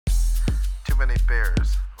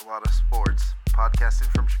Bears, a lot of sports.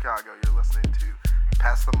 Podcasting from Chicago, you're listening to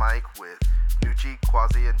Pass the Mic with Nucci,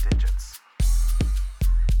 Quasi, and Digits.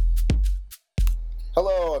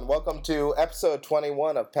 Hello, and welcome to episode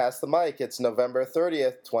 21 of Pass the Mic. It's November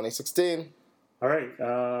 30th, 2016. All right.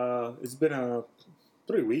 It's been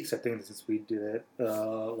 3 weeks, I think, since we did it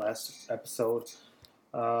last episode.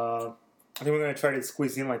 I think we're going to try to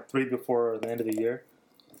squeeze in like 3 before the end of the year,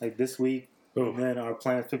 like this week. Ooh. And then our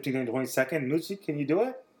plan is 15th and 22nd. Nucci, can you do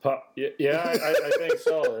it? Yeah, I think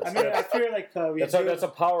so. I feel like that's a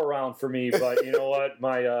power round for me, but you know what?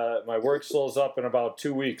 My work slows up in about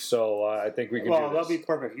 2 weeks, so I think we can do this. That'll be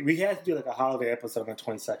perfect. We have to do like a holiday episode on the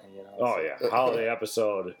 22nd, you know. Oh, yeah. Holiday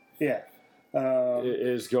episode Yeah.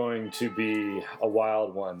 is going to be a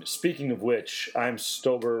wild one. Speaking of which, I'm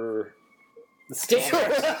sober.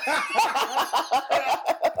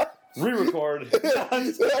 Re-record.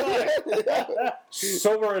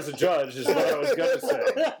 Sober as a judge is what I was going to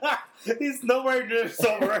say. He's nowhere near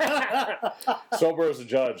sober. Sober as a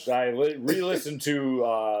judge. I re-listened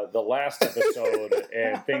to the last episode,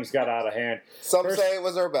 and things got out of hand. Some say it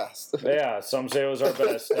was our best. Yeah, some say it was our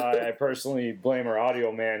best. I personally blame our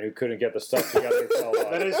audio man who couldn't get the stuff together until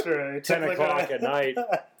that is true. 10 o'clock at night.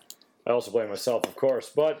 I also blame myself, of course,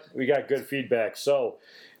 but we got good feedback. So,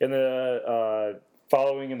 in the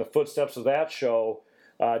following in the footsteps of that show,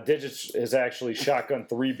 Digits has actually shotgunned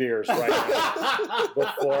 3 beers right now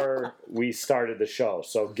before we started the show.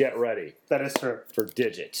 So get ready. That is true. For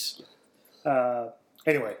Digits.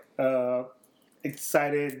 Anyway,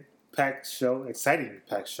 exciting packed show,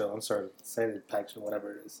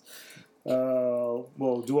 whatever it is.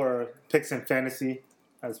 We'll do our picks in fantasy,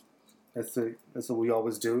 as what we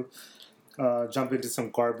always do. Jump into some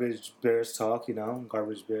garbage Bears talk,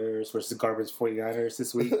 garbage Bears versus garbage 49ers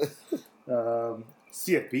this week.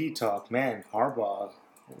 CFB talk, man, Harbaugh,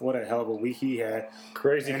 what a hell of a week he had.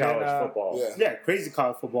 Crazy college football. Yeah, crazy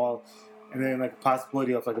college football. And then like a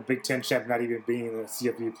possibility of like a Big Ten champ not even being in the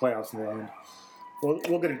CFB playoffs in the end.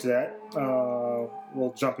 We'll get into that.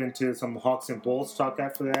 We'll jump into some Hawks and Bulls talk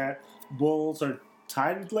after that. Bulls are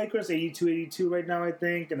tied with Lakers, 82-82 right now, I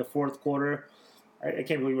think, in the fourth quarter. I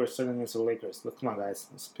can't believe we're struggling against the Lakers. But come on, guys.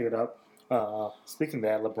 Let's pick it up. Speaking of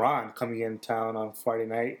that, LeBron coming in town on Friday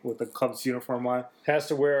night with the Cubs uniform on. Has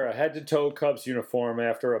to wear a head-to-toe Cubs uniform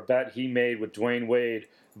after a bet he made with Dwayne Wade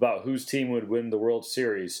about whose team would win the World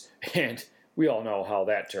Series. And we all know how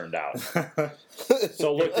that turned out.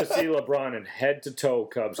 So look to see LeBron in head-to-toe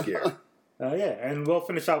Cubs gear. Yeah, and we'll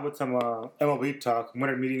finish out with some MLB talk.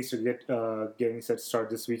 Winter meetings are getting set to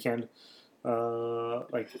start this weekend.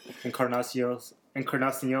 Like Encarnacion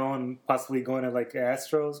possibly going to like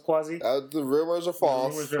Astros, Quasi. The rumors are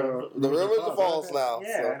false. The rumors are false now.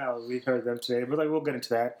 Yeah, so. I know. We heard them today, but we'll get into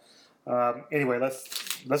that. Anyway,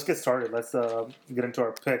 let's get started. Let's get into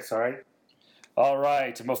our picks. All right. All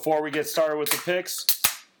right. And before we get started with the picks,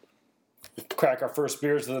 crack our first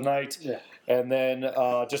beers of the night. Yeah. And then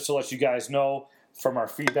just to let you guys know, from our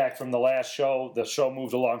feedback from the last show, the show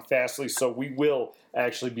moved along fastly, so we will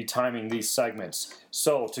actually be timing these segments.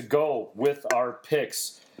 So to go with our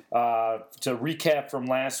picks, to recap from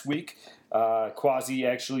last week, Quasi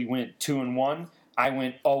actually went 2-1. I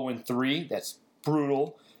went 0-3. That's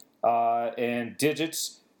brutal. And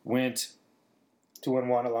Digits went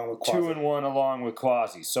 2-1 along with Quasi. 2-1 along with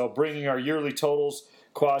Quasi. So bringing our yearly totals,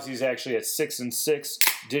 Quasi's actually at 6-6.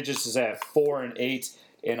 Digits is at 4-8.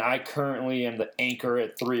 And I currently am the anchor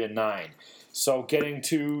at 3-9. So getting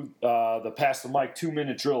to the Pass the Mic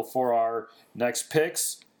 2-minute drill for our next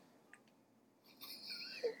picks.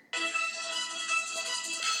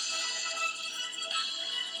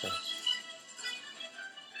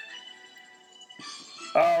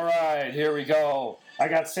 All right, here we go. I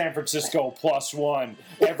got San Francisco +1.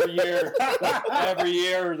 Every year,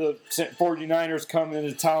 the 49ers come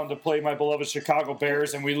into town to play my beloved Chicago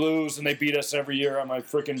Bears, and we lose, and they beat us every year on my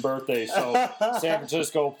freaking birthday. So, San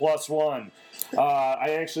Francisco +1.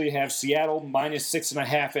 I actually have Seattle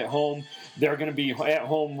 -6.5 at home. They're going to be at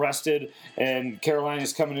home rested, and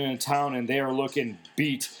Carolina's coming into town, and they are looking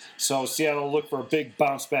beat. So, Seattle look for a big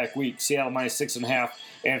bounce-back week. Seattle -6.5.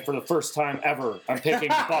 And for the first time ever, I'm picking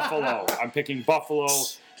Buffalo. I'm picking Buffalo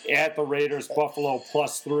at the Raiders. Buffalo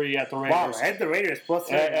 +3 at the Raiders. Wow, at the Raiders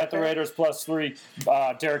 +3. At the Raiders +3.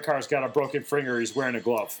 Derek Carr's got a broken finger. He's wearing a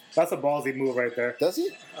glove. That's a ballsy move right there. Does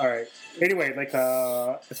he? All right. Anyway,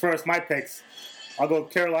 as far as my picks, I'll go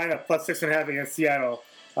Carolina +6.5 against Seattle.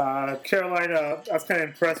 Carolina, I was kind of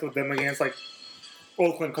impressed with them against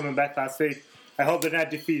Oakland coming back last week. I hope they're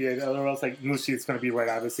not defeated, otherwise Nucci is going to be right,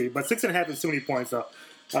 obviously. But 6.5 is too many points, though.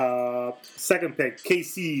 Second pick,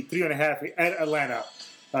 KC, 3.5 at Atlanta.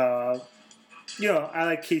 I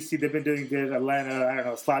like KC. They've been doing good. Atlanta, I don't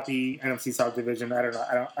know, sloppy NFC South division. I don't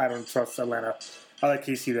know. I don't trust Atlanta. I like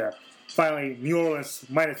KC there. Finally, New Orleans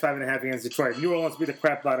 -5.5 against Detroit. New Orleans beat the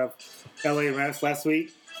crap out of LA Rams last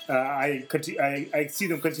week. I see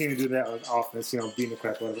them continue to do that on offense. Beating the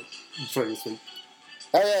crap out of Detroit this week.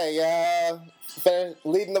 Okay,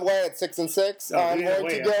 leading the way at 6-6. I'm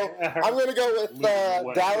going to go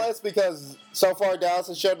with Dallas because so far Dallas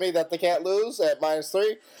has showed me that they can't lose at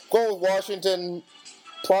 -3. Going with Washington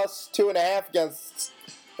 +2.5 against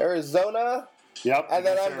Arizona. Yep. And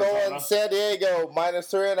then I'm going San Diego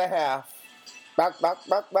 -3.5. Back.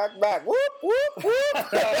 Whoop, whoop, whoop.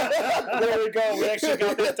 There we go. We actually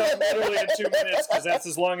got this done literally in 2 minutes because that's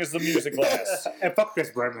as long as the music lasts. And fuck Chris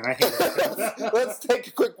Berman. I hate that. Let's take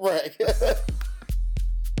a quick break.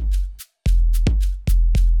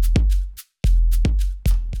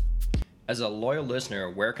 As a loyal listener,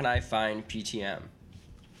 where can I find PTM?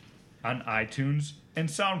 On iTunes and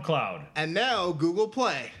SoundCloud. And now Google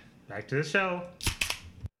Play. Back to the show.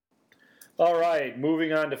 All right,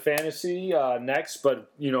 moving on to fantasy next, but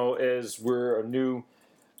as we're a new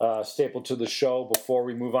staple to the show, before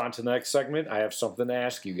we move on to the next segment, I have something to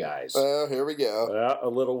ask you guys. Here we go. A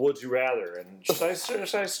little would you rather, and should I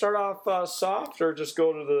start off soft or just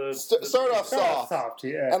go to the start off soft?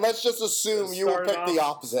 Yeah. And let's just assume you will pick the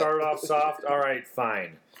opposite. Start off soft. All right,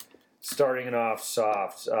 fine. Starting it off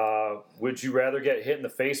soft. Would you rather get hit in the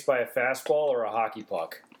face by a fastball or a hockey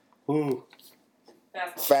puck? Ooh.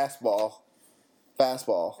 Fastball.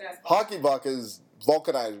 Hockey puck is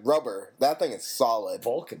vulcanized rubber. That thing is solid.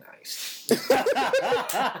 Vulcanized.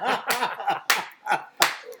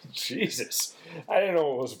 Jesus. I didn't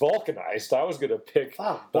know it was vulcanized. I was going to pick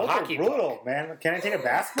the hockey brutal, puck. Man. Can I take a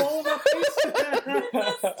basketball in my face?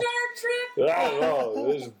 Star Trek. I don't know. It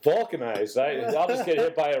was vulcanized. I'll just get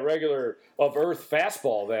hit by a regular of Earth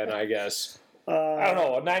fastball then, I guess. I don't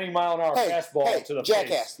know, a 90-mile-an-hour fastball to the jackass,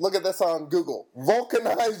 face. Look at this on Google.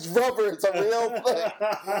 Vulcanized rubber. It's a real thing.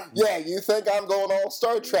 Yeah, you think I'm going all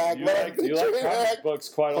Star Trek. You like comic books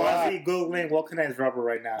quite a lot. I'm Googling vulcanized rubber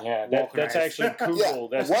right now. Yeah, that's actually Google.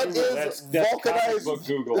 Yeah. That's What Google. is That's vulcanized? comic book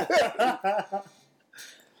Google.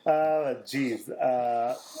 Jeez.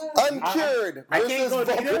 Uncured I can't versus go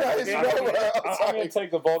either. vulcanized rubber. I'm going to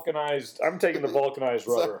take the vulcanized. I'm taking the vulcanized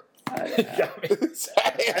rubber. I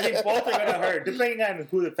think both are going to hurt, depending on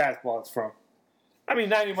who the fastball is from. I mean,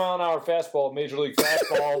 90-mile-an-hour fastball, Major League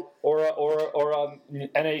fastball, or an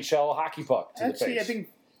NHL hockey puck to Actually, the face.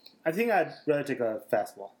 I think I'd rather take a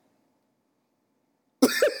fastball.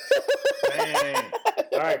 Dang.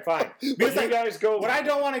 All right, fine. Because you guys go. What I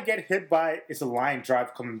don't want to get hit by is a line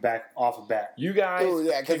drive coming back off a bat. You guys. Oh,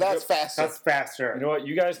 yeah, because that's faster. That's faster. You know what?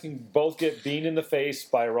 You guys can both get beamed in the face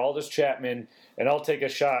by Aroldis Chapman, and I'll take a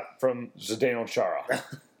shot from Zdeno Chara.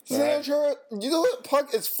 Zdeno Chara, you know what?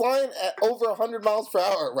 Puck is flying at over 100 miles per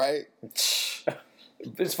hour, right?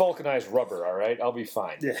 It's vulcanized rubber, all right? I'll be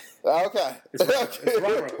fine. Yeah. Okay. It's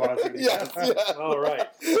rubber quality. Yes, yeah. All right.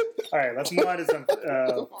 All right, let's move on to some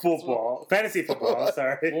football. Fantasy football,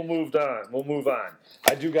 sorry. We'll move on.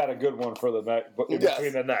 I do got a good one for the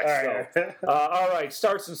between the next. All right. So. All right,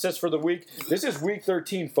 starts and sits for the week. This is week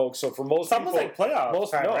 13, folks. So for most It's almost people, like playoff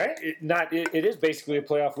time, right? It is basically a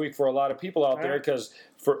playoff week for a lot of people out there because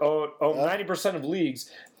for 90% of leagues,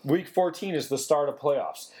 Week 14 is the start of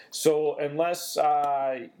playoffs. So unless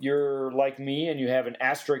you're like me and you have an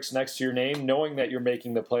asterisk next to your name, knowing that you're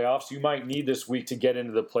making the playoffs, you might need this week to get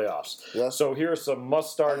into the playoffs. Yes. So here are some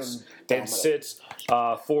must-starts and sits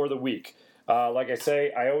for the week. Like I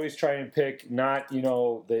say, I always try and pick not,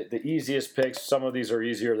 the easiest picks. Some of these are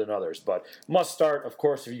easier than others. But must start, of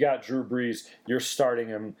course, if you got Drew Brees, you're starting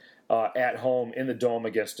him at home in the Dome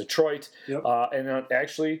against Detroit. Yep. And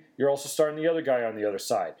actually, you're also starting the other guy on the other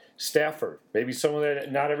side, Stafford. Maybe someone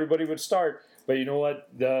that not everybody would start. But you know what?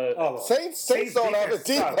 Saints don't have a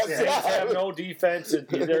defense. Saints have no defense.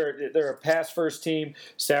 They're a pass-first team.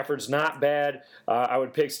 Stafford's not bad. I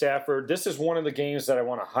would pick Stafford. This is one of the games that I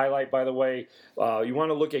want to highlight, by the way. You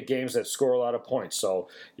want to look at games that score a lot of points. So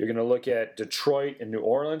you're going to look at Detroit and New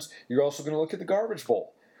Orleans. You're also going to look at the Garbage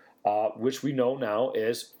Bowl. Which we know now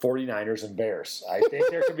is 49ers and Bears. I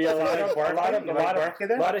think there could be a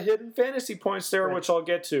lot of hidden fantasy points there, which I'll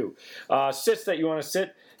get to. Sits that you want to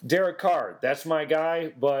sit. Derek Carr, that's my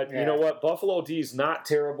guy, but you know what? Buffalo D is not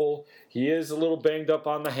terrible. He is a little banged up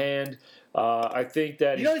on the hand. I think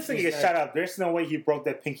that he's going to get shot out. There's no way he broke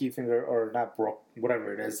that pinky finger, or not broke,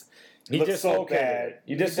 whatever it is. He dislocated it.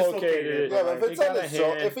 He dislocated it. Yeah, but if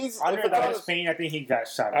it's under the pain, I think he got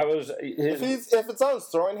shot out. If it's on his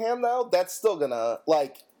throwing hand, though, that's still gonna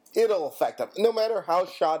it'll affect him. No matter how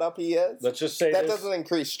shot up he is, let's just say that doesn't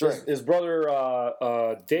increase strength. His brother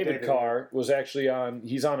David Carr was actually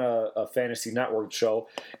he's on a fantasy network show,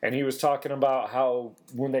 and he was talking about how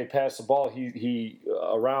when they pass the ball, he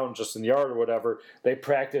around just in the yard or whatever, they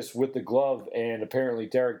practice with the glove, and apparently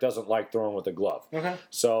Derek doesn't like throwing with the glove. Okay.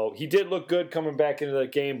 So he did look good coming back into the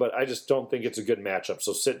game, but I just don't think it's a good matchup.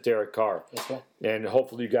 So sit Derek Carr, and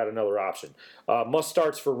hopefully you got another option. Must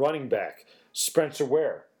starts for running back. Spencer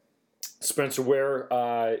Ware.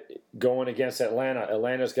 Going against Atlanta.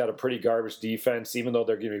 Atlanta's got a pretty garbage defense, even though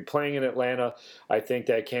they're going to be playing in Atlanta. I think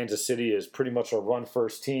that Kansas City is pretty much a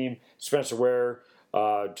run-first team. Spencer Ware,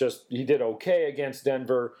 he did okay against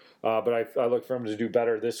Denver, but I look for him to do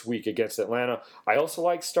better this week against Atlanta. I also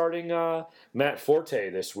like starting Matt Forte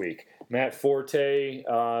this week. Matt Forte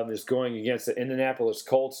is going against the Indianapolis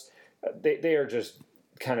Colts. They are just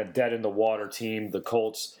kind of dead in the water team, the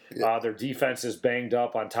Colts. Their defense is banged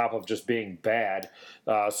up on top of just being bad.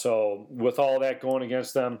 So with all that going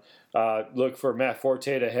against them, look for Matt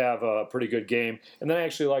Forte to have a pretty good game. And then I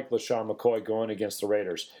actually like LaShawn McCoy going against the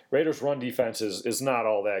Raiders. Raiders' run defense is not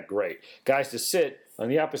all that great. Guys to sit on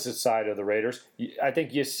the opposite side of the Raiders, I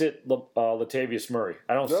think you sit Latavius Murray.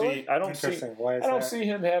 I don't see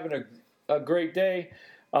him having a great day.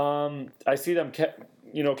 I see them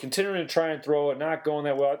continuing to try and throw it, not going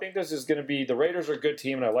that well. I think this is going to be – the Raiders are a good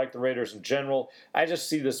team, and I like the Raiders in general. I just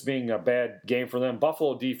see this being a bad game for them.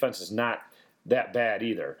 Buffalo defense is not that bad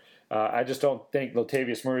either. I just don't think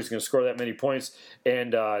Latavius Murray is going to score that many points.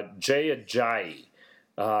 And Jay Ajayi.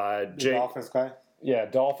 The Dolphins guy? Yeah,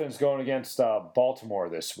 Dolphins going against Baltimore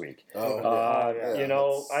this week. Anytime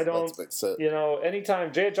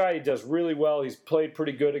Jay Ajayi does really well, he's played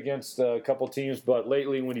pretty good against a couple teams, but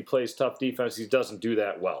lately when he plays tough defense, he doesn't do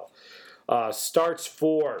that well. Starts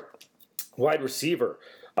for wide receiver.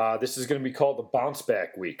 This is going to be called the bounce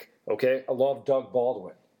back week. Okay, I love Doug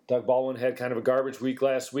Baldwin. Doug Baldwin had kind of a garbage week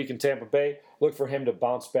last week in Tampa Bay. Look for him to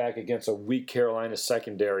bounce back against a weak Carolina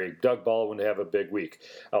secondary. Doug Baldwin to have a big week.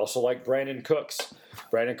 I also like Brandon Cooks.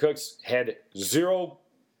 Brandon Cooks had 0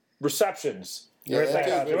 receptions. There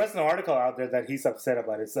was an article out there that he's upset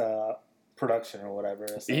about his production or whatever.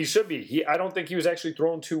 So. He should be. I don't think he was actually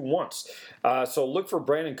thrown to once. So look for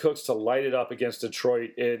Brandon Cooks to light it up against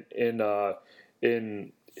Detroit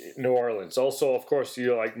in New Orleans. Also, of course,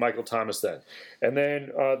 you like Michael Thomas then. And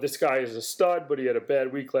then this guy is a stud, but he had a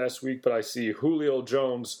bad week last week. But I see Julio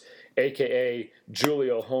Jones, a.k.a.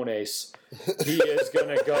 Julio Jones. He is going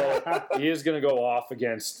to go off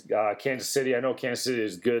against Kansas City. I know Kansas City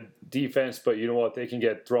is good defense, but you know what? They can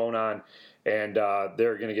get thrown on, and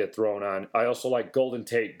they're going to get thrown on. I also like Golden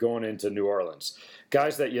Tate going into New Orleans.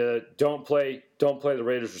 Guys that you don't play the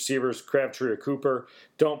Raiders receivers, Crabtree or Cooper.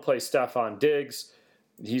 Don't play Stephon Diggs.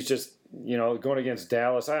 He's just, going against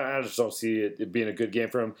Dallas. I just don't see it being a good game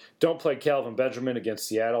for him. Don't play Calvin Benjamin against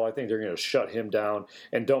Seattle. I think they're going to shut him down.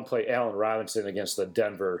 And don't play Allen Robinson against the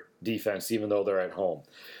Denver defense, even though they're at home.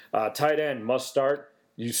 Tight end, must start.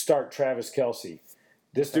 You start Travis Kelce.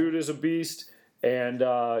 This dude is a beast, and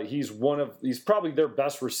he's probably their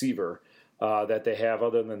best receiver that they have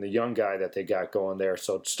other than the young guy that they got going there.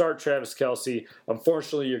 So start Travis Kelce.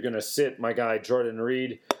 Unfortunately, you're going to sit my guy Jordan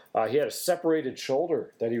Reed. He had a separated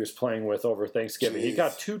shoulder that he was playing with over Thanksgiving. Jeez. He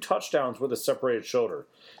got 2 touchdowns with a separated shoulder.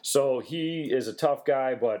 So he is a tough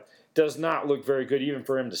guy, but does not look very good even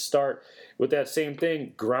for him to start. With that same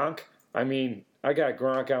thing, Gronk, I got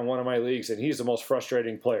Gronk on one of my leagues, and he's the most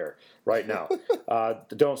frustrating player right now.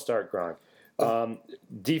 Don't start Gronk.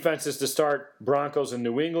 Defenses to start, Broncos and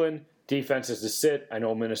New England. Defenses to sit. I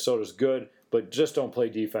know Minnesota's good, but just don't play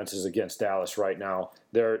defenses against Dallas right now.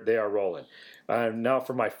 They are rolling. Now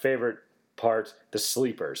for my favorite part, the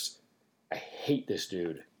sleepers. I hate this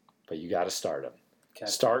dude, but you got to start him.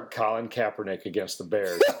 Start Colin Kaepernick against the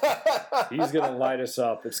Bears. He's going to light us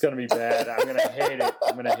up. It's going to be bad. I'm going to hate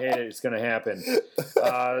it. It's going to happen.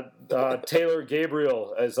 Taylor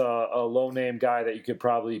Gabriel is a low-name guy that you could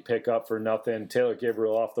probably pick up for nothing. Taylor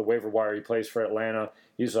Gabriel off the waiver wire. He plays for Atlanta.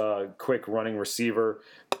 He's a quick running receiver.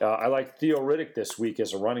 I like Theo Riddick this week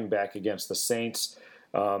as a running back against the Saints.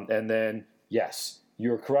 And then, yes,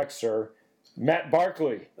 you're correct, sir. Matt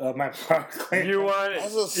Barkley. You want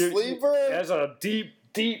as a sleeper? As a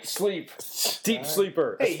deep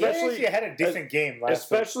sleeper. Hey, he actually had a decent game last week.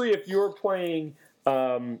 Especially if you're playing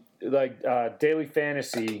daily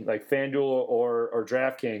fantasy, like FanDuel or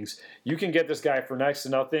DraftKings. You can get this guy for next to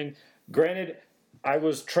nothing. Granted, I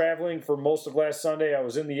was traveling for most of last Sunday. I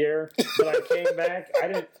was in the air, but I came back.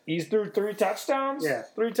 He threw 3 touchdowns. Yeah.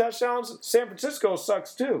 3 touchdowns. San Francisco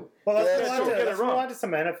sucks too. Well, let's don't get it move wrong. on to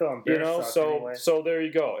some NFL and Bears talk anyway. So there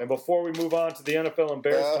you go. And before we move on to the NFL and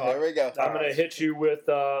Bears talk, here we go. I'm going to hit you with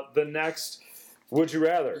the next. Would you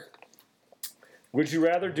rather? Would you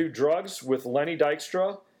rather do drugs with Lenny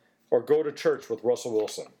Dykstra or go to church with Russell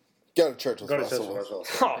Wilson? Go to church with Russell Wilson.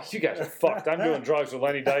 Oh, you guys are fucked. I'm doing drugs with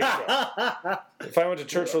Lenny Dykstra. If I went to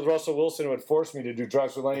church with Russell Wilson, it would force me to do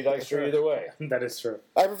drugs with Lenny Dykstra either way. That is true.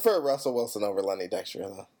 I prefer Russell Wilson over Lenny Dykstra,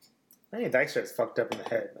 though. Lenny Dykstra is fucked up in the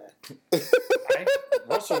head, man.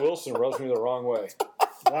 Russell Wilson rubs me the wrong way.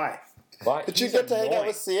 Why? But you get to hang out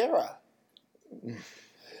with Sierra.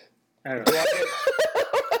 I don't know.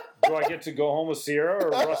 Do I get to go home with Sierra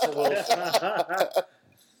or Russell Wilson?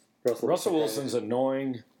 Russell Wilson's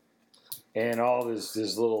annoying, and all this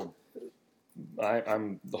little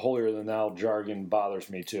I'm holier than thou jargon bothers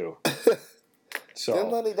me too. So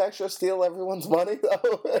didn't Lenny Dykstra steal everyone's money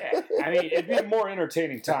though? Yeah, I mean, it'd be a more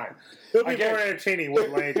entertaining time. It'll be more entertaining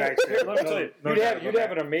with Lenny Dykstra. Let me tell you, you'd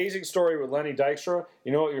have an amazing story with Lenny Dykstra.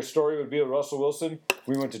 You know what your story would be with Russell Wilson?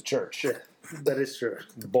 We went to church. Yeah, that is true.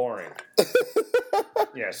 Boring.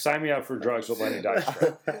 Yeah, sign me up for drugs with Lenny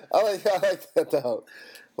Dykstra. I like that though.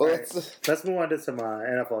 Well, let's move on to some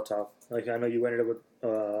NFL talk. Like I know you ended up with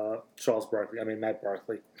Matt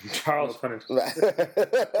Barkley. Charles.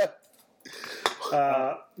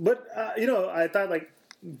 But I thought like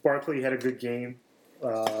Barkley had a good game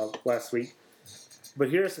last week. But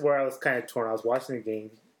here's where I was kind of torn. I was watching the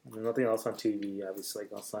game. Nothing else on TV, obviously,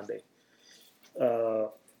 like on Sunday.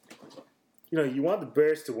 You want the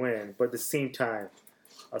Bears to win, but at the same time,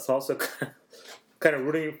 I was also kind of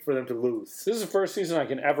rooting for them to lose. This is the first season I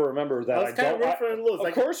can ever remember that I was kind of rooting for them to lose.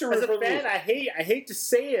 Of course, you're rooting for them to lose. As a fan, I hate to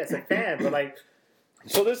say it as a fan, but like.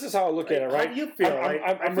 So this is how I look at it, right? How do you feel?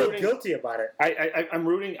 I feel guilty about it. I'm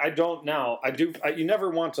rooting. I don't now. I do. You never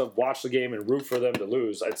want to watch the game and root for them to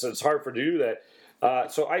lose. It's hard for to do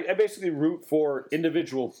that. So I basically root for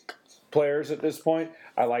individual players at this point.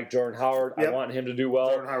 I like Jordan Howard. Yep. I want him to do well.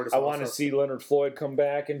 I want to see Leonard Floyd come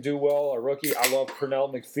back and do well, a rookie. I love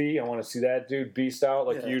Pernell McPhee. I want to see that dude beast out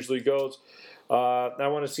like he usually goes. I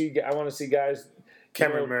want to see guys.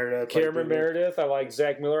 Cameron Meredith. I like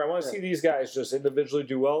Zach Miller. I want to see these guys just individually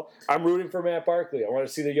do well. I'm rooting for Matt Barkley. I want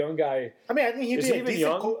to see the young guy. I mean, I think is he even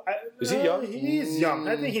young? Is he young? He's young.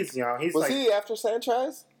 I think he's young. Was he after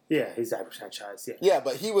Sanchez? Yeah, he's after Sanchez. Yeah. Yeah,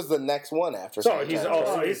 but he was the next one after Sanchez. He's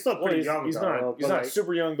still pretty young. He's not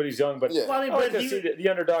super young, but he's young. But yeah. I like to see the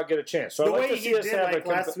underdog get a chance. So the I like way to see us have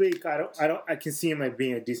last week, I can see him like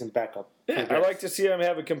being a decent backup. Yeah, I like to see him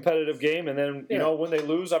have a competitive game, and then when they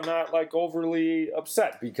lose, I'm not like overly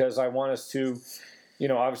upset because I want us to,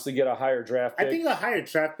 obviously get a higher draft pick. I think a higher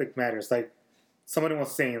draft pick matters. Like somebody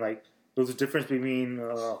was saying, like there's a difference between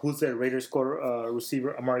who's the Raiders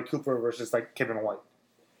receiver, Amari Cooper versus like Kevin White.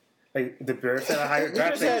 Like the Bears had a higher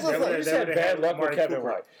draft pick. We just had bad luck with Kevin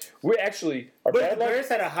White. We actually but the Bears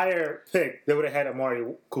had a higher pick. They would have had Amari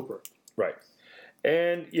Cooper. Right,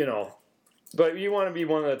 and but you want to be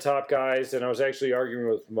one of the top guys. And I was actually arguing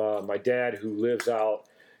with my dad, who lives out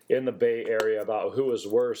in the Bay Area, about who was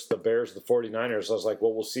worse, the Bears or the 49ers. I was like,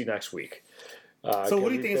 well, we'll see next week. So what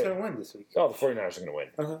do you think is going to win this week? Oh, the 49ers are going to win.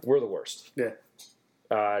 Uh-huh. We're the worst. Yeah.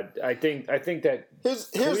 I think that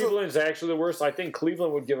Cleveland's actually the worst. I think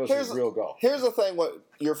Cleveland would give us a real go. Here's the thing: what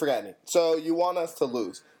you're forgetting. So you want us to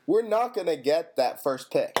lose? We're not going to get that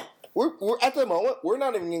first pick. We're at the moment. We're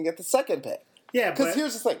not even going to get the second pick. Yeah, because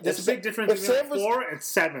here's the thing: there's a big difference between 4 and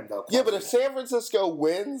 7, though. Yeah, but if San Francisco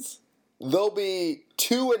wins, they'll be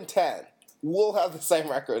 2-10. We'll have the same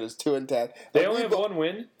record as 2-10. They only have one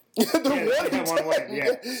win. They're 1-10. Win,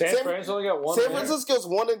 yeah. San Francisco only got one. San Francisco's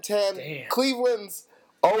 1-10. Damn. Cleveland's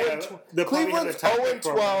 0-12.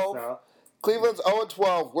 Cleveland's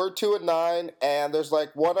 0-12. We're 2-9, and there's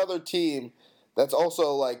like one other team that's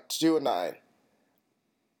also like 2-9.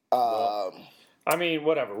 I mean,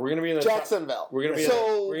 whatever. We're gonna be in the Jacksonville. We're gonna be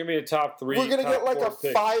in the top 3. We're gonna get like a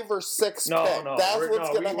 5 or 6 pick. That's what's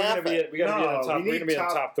gonna happen. We gotta be in the top. We're gonna be in the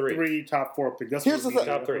top 3. Top 4 pick. Here's the thing.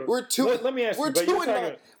 Top 3. We're 2. Let me ask you. We're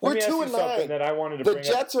 2-9. We're 2-9. That I wanted to bring up.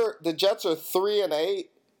 The Jets are 3-8,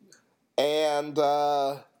 and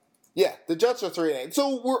yeah, the Jets are 3-8.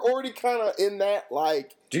 So we're already kind of in that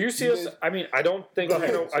like. Do you see us? I mean, I don't think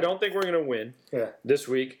we're gonna win this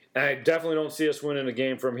week, and I definitely don't see us winning a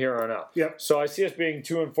game from here on out. Yep. So I see us being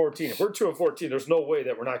 2-14. If we're 2-14, there's no way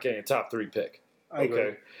that we're not getting a top 3 pick.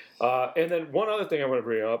 Okay. And then one other thing I want to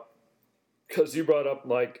bring up, because you brought up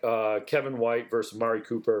like Kevin White versus Amari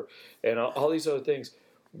Cooper and all these other things.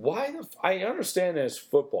 I understand that it's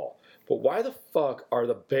football, but why the fuck are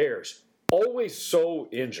the Bears always so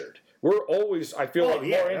injured? We're always, I feel more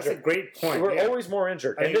injured. That's a great point. We're always more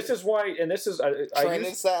injured. And this is why,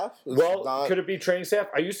 training staff? Could it be training staff?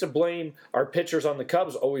 I used to blame our pitchers on the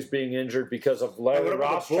Cubs always being injured because of Larry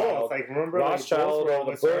Rothschild. Rothschild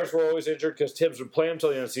or the Bears were always injured because Tibbs would play them until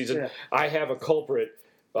the end of the season. Yeah. I have a culprit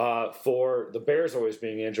for the Bears always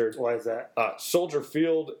being injured. Why is that? Soldier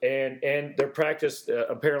Field and their practice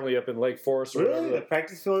apparently up in Lake Forest. Really? The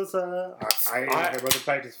practice field is I didn't hear about the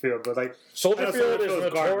practice field, but like Soldier Field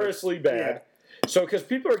is notoriously bad. Yeah. So because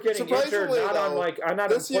people are getting injured,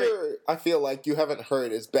 this year, I feel like you haven't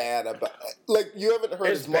heard as bad about you haven't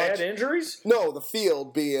heard as much bad injuries. No, the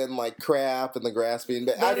field being like crap and the grass being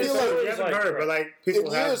bad. I feel like you haven't heard, but like people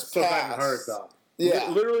still haven't heard though. Yeah.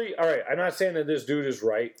 Literally, all right, I'm not saying that this dude is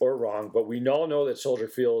right or wrong, but we all know that Soldier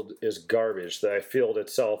Field is garbage, the field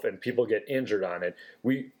itself, and people get injured on it.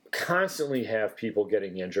 We constantly have people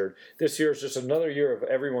getting injured. This year is just another year of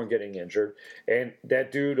everyone getting injured. And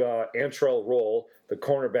that dude, Antrell Roll, the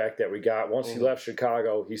cornerback that we got, once he left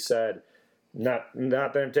Chicago, he said, not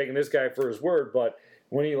that I'm taking this guy for his word, but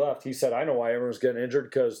when he left, he said, I know why everyone's getting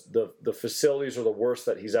injured, because the facilities are the worst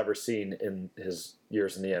that he's ever seen in his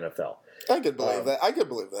years in the NFL. I could believe that.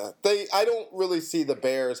 I don't really see the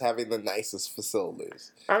Bears having the nicest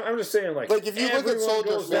facilities. I'm just saying, like if you look at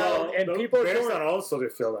Soldier Field, and people Bears not all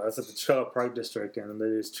Soldier Field. That's at the Trailer Park District, and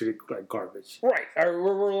they just treat it like garbage. Right.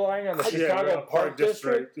 We're relying on the Chicago Park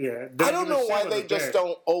District. Yeah. I don't know why they just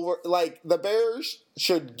don't the Bears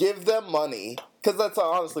should give them money. Because that's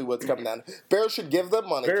honestly what's coming down. Bears should give them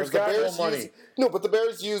money. Bears got no money. No, but the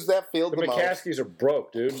Bears use that field the most. The McCaskies are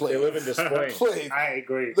broke, dude. Please. They live in Des Plaines. I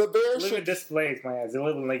agree. The Bears live in Des Plaines, my ass. They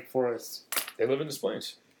live in Lake Forest. They live in Des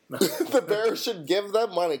Plaines. The Bears should give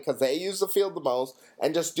them money because they use the field the most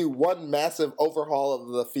and just do one massive overhaul of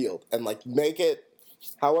the field and make it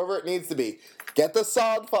however it needs to be. Get the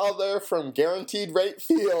Sodfather from Guaranteed Rate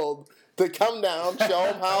Field to come down, show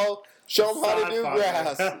them how to do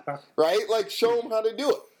grass, right? Show them how to do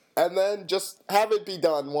it, and then just have it be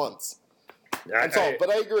done once. That's all. But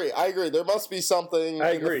I agree. There must be something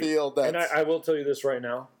in the field that's... And I will tell you this right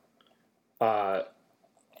now.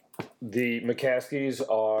 The McCaskies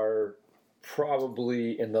are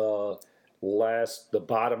probably in the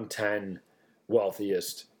bottom 10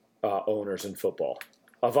 wealthiest owners in football.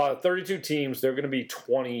 Of 32 teams, they're going to be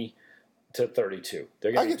 20 to 32.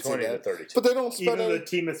 They're going to be 20 to 32. But they don't spend the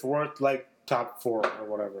team that's worth top 4 or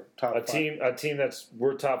whatever. A team that's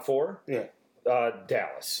worth top 4? Yeah.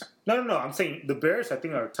 Dallas. No. I'm saying the Bears, I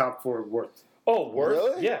think, are top 4 worth. Oh, worth?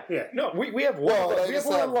 Really? Yeah. No, we have one. We have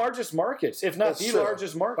one of the largest markets, if not the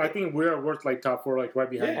largest market. I think we're worth top 4, right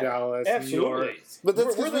behind Dallas. Absolutely. New York. But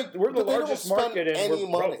we're the largest market, and we're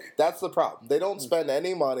money. Broke. That's the problem. They don't spend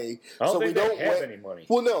any money, so we don't have any money.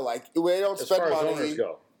 Well, no, we don't as spend far money. As owners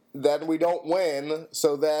go. Then we don't win.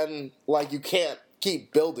 So then, you can't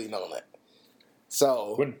keep building on it.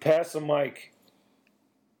 So when Pass the Mic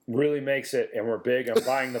really makes it, and we're big, I'm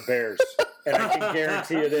buying the Bears. And I can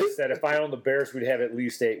guarantee you this, that if I owned the Bears, we'd have at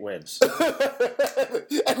least 8 wins.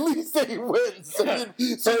 At least 8 wins.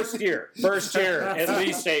 First year, at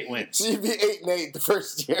least 8 wins. So you'd be 8-8 the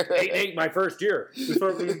first year. 8-8 my first year.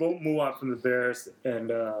 Before we move on from the Bears and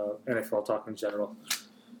NFL talk in general,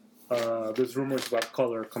 there's rumors about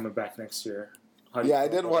Color coming back next year. I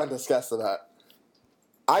did want to discuss that.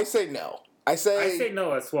 I say no. I say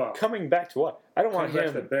no as well. Coming back to what? I don't want him.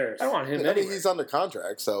 To the Bears. I don't want him. I mean, he's under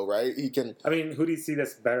contract, so right, he can. I mean, who do you see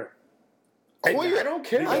that's better? Hoyer. I don't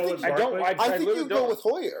care. I think you go with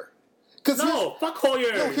Hoyer. No, fuck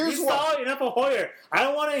Hoyer. No, here's why. Enough of Hoyer. I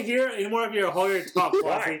don't want to hear any more of your Hoyer talk.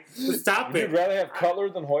 Why? Stop it. You'd rather have Cutler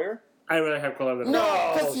than Hoyer? I'd rather have Color than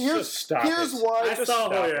no, because here's why. I saw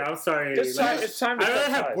Hoyer. I'm sorry. It's time to I'd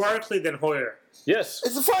rather have Barkley than Hoyer. Yes.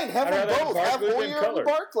 It's fine. Have them both. Have Hoyer and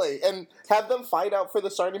Barkley. And have them fight out for the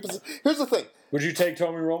starting position. Here's the thing. Would you take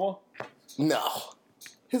Tommy Romo? No.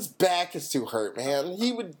 His back is too hurt, man.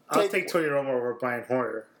 I'll take Tommy Romo over Brian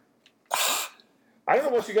Hoyer. I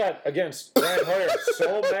don't know what you got against Brian Hoyer.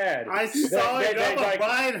 So bad. I saw it over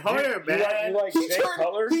Brian Hoyer, man. You like Jay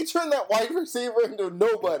Cutler? He turned that wide receiver into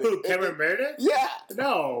nobody. Who, Cameron Meredith? Yeah.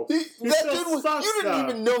 No. You didn't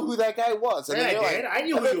even know who that guy was. And I did. I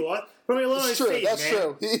knew who he was. From Illinois State, that's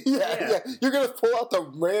true. Yeah. You're going to pull out the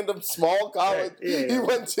random small college he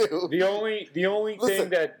went to. The only thing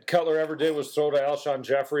that Cutler ever did was throw to Alshon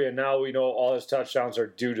Jeffrey, and now we know all his touchdowns are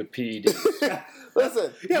due to PEDs.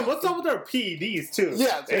 Listen. Yeah, what's up with our PEDs, too?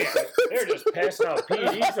 Yeah. They're just passing out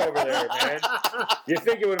PEDs over there, man. You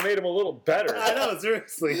think it would have made him a little better. I know,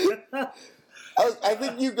 seriously. I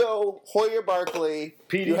think you go Hoyer Barkley.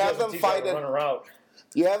 PD you have them fight run a route.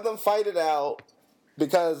 You have them fight it out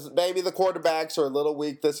because maybe the quarterbacks are a little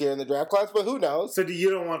weak this year in the draft class, but who knows? So you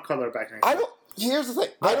don't want Cutler back next year? Here's the thing.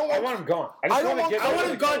 No, I want him gone. I want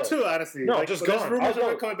him gone too, honestly. No, just there's gone. rumors of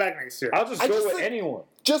him coming back next year. I'll just go with anyone.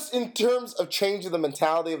 Just in terms of changing the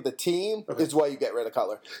mentality of the team is why you get rid of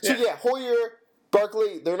Cutler. So yeah, Hoyer,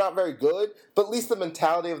 Barkley, they're not very good, but at least the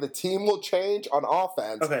mentality of the team will change on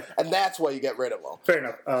offense, and that's why you get rid of him. Fair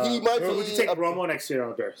enough. He might would you take Romo next year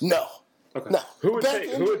on the Bears? No. Okay. No. Who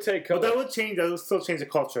would take Cutler? But that would change. That would still change the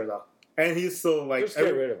culture, though. And he's still like, just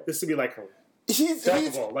get rid of him. This would be like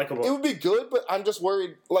likable. It would be good, but I'm just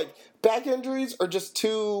worried. Like back injuries are just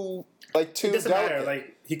too It doesn't delicate. matter.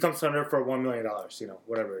 Like he comes under for $1 million.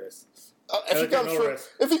 Whatever it is. If he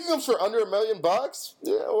comes for under $1 million,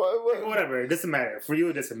 yeah, whatever. It doesn't matter for you.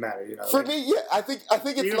 It doesn't matter. For me, yeah, I think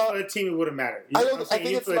it's even not for the team. It wouldn't matter. I think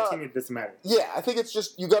it's for not. The team, it doesn't matter. Yeah, I think it's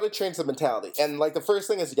just you got to change the mentality, and like the first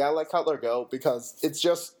thing is you got to let Cutler go because it's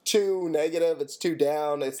just too negative. It's too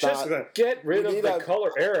down. It's just not. Get rid of the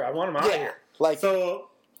color era. I want him out of here. Like so,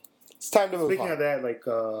 it's time to move. Speaking of that, like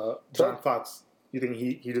John Fox, you think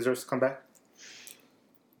he deserves to come back?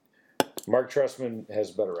 Mark Trestman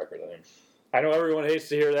has a better record than him. I know everyone hates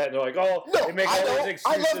to hear that, and they're like, "Oh, they make all these excuses."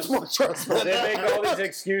 I love Mark Trestman. They make all these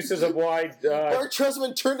excuses of why Mark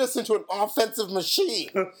Trestman turned us into an offensive machine.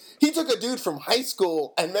 He took a dude from high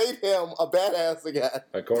school and made him a badass again.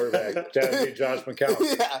 A quarterback, Josh McCown.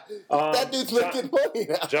 Yeah, that dude's making money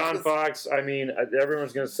now. John Fox. I mean,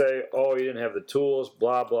 everyone's going to say, "Oh, he didn't have the tools."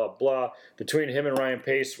 Blah blah blah. Between him and Ryan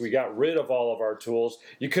Pace, we got rid of all of our tools.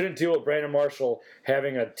 You couldn't deal with Brandon Marshall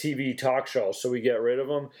having a TV talk show, so we get rid of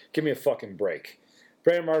him. Give me a fucking break.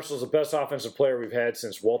 Brandon Marshall's the best offensive player we've had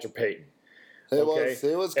since Walter Payton. It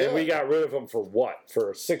was good. And we got rid of him for what? For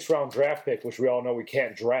a 6th-round draft pick, which we all know we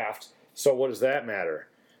can't draft. So what does that matter?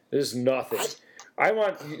 This is nothing. I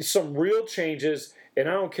want some real changes, and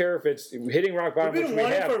I don't care if it's hitting rock bottom, We've which been we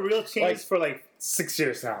wanting have. for real change for like 6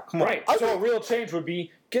 years now. Come on. Right. So a real change would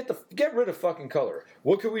be get rid of fucking Color.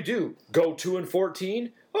 What could we do? Go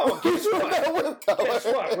 2-14? Oh, guess what? Guess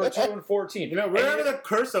what? We're 2-14. We're under the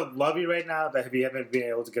curse of Lovey right now that we haven't been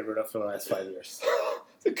able to get rid of for the last 5 years.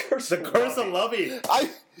 The curse of Lovey.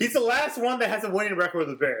 He's the last one that has a winning record with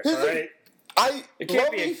the Bears. All right. It can't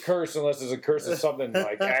be a curse unless it's a curse of something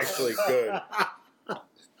like actually good.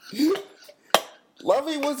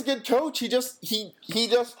 Lovey was a good coach. He just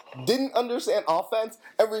didn't understand offense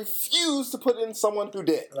and refused to put in someone who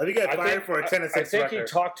did. Lovey got fired for a 10-6 record. I think he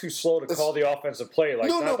talked too slow to call the offensive play. He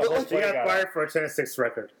got fired for a 10-6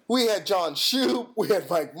 record. We had John Shoup. We had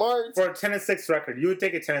Mike Martz. For a 10-6 record. You would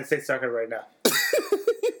take a 10-6 record right now.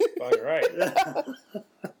 Fucking right.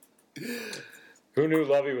 Who knew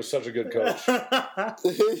Lovey was such a good coach?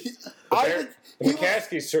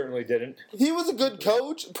 McCaskey certainly didn't. He was a good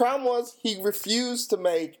coach. The problem was he refused to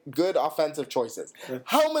make good offensive choices.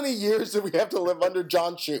 How many years did we have to live under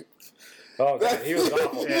John Shoup? Oh, God, he was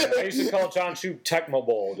awful. Yeah. I used to call John Shoup Tecmo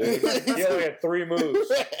Bowl, dude. He only had 3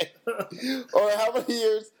 moves. Or how many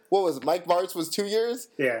years? What was it? Mike Martz was 2 years?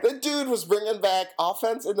 Yeah. That dude was bringing back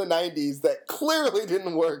offense in the 90s that clearly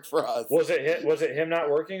didn't work for us. Was it him not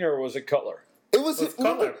working, or was it Cutler? It was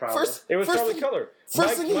Cutler, probably. It was probably Cutler.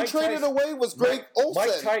 First thing he traded away was Greg Olsen.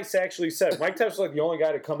 Mike Tice actually said, Mike Tice was like the only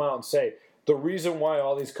guy to come out and say, the reason why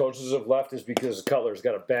all these coaches have left is because Cutler's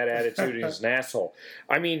got a bad attitude and he's an asshole.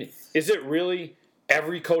 I mean, is it really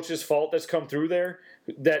every coach's fault that's come through there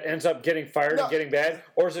that ends up getting fired and getting bad?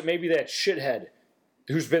 Or is it maybe that shithead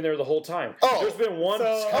who's been there the whole time? There's been one.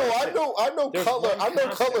 I know Cutler. I know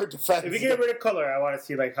Cutler defense. If you get rid of Cutler, I want to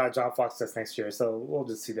see how John Fox does next year. So we'll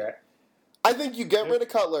just see that. I think you get rid of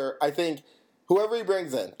Cutler. I think whoever he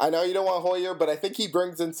brings in. I know you don't want Hoyer, but I think he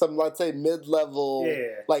brings in some, let's say, mid-level,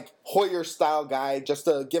 Hoyer-style guy just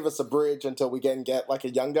to give us a bridge until we can get a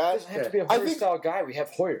young guy. It doesn't have to be a Hoyer-style guy. We have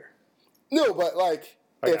Hoyer. No, but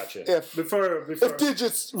if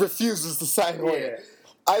Digits refuses to sign Hoyer,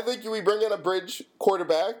 I think we bring in a bridge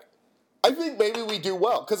quarterback. I think maybe we do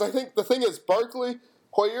well because I think the thing is Barkley,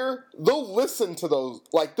 Hoyer, they'll listen to those.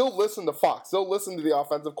 They'll listen to Fox. They'll listen to the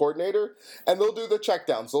offensive coordinator, and they'll do the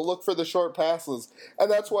checkdowns. They'll look for the short passes,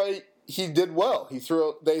 and that's why he did well.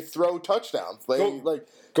 They throw touchdowns.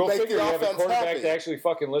 Go figure. You have a quarterback that actually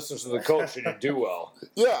fucking listens to the coach, and you do well.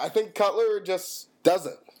 Yeah, I think Cutler just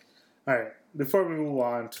doesn't. All right. Before we move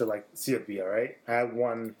on to CFB, all right, I have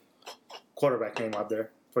one quarterback name out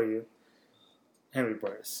there for you, Henry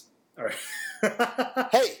Burris. All right.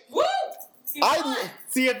 Hey, woo!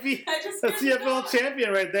 CFP, a CFL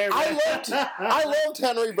champion right there. Man. I loved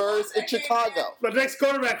Henry Burris in Chicago. The next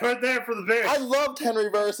quarterback right there for the Bears. I loved Henry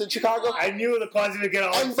Burris in Chicago. I knew the Quasi would get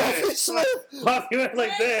all and Lovie Smith. Quasi went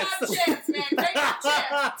like this. Champs, man. Great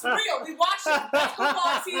champs. It's real. We watched him. That's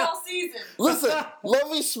football all season. Listen,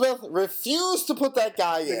 Lovie Smith refused to put that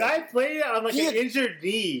guy in. The guy played on like an injured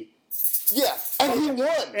knee. Yeah,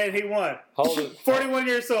 and he won. How old is 41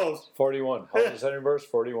 years old. 41. How old is Henry Burris?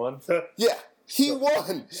 41? Yeah, he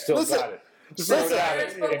won. Still got it. Still got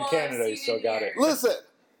it. In Canada, he still got it. Listen,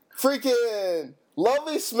 freaking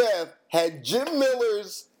Lovie Smith had Jim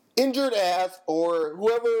Miller's injured ass or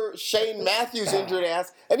whoever Shane Matthews' injured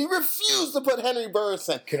ass, and he refused to put Henry Burris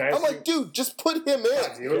in. I'm like, dude, just put him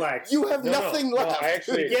in. Relax. You have nothing left. If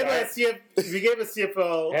you gave a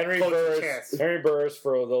CFL Henry Burris,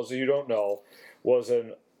 for those of you who don't know, was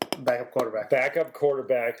a backup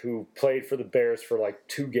quarterback who played for the Bears for like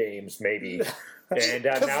 2 games, maybe. And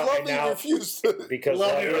now refused because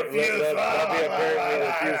Lovie apparently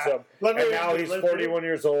refused him. And now he's 41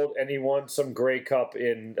 years old, and he won some Grey Cup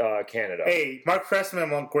in Canada. Hey, Mark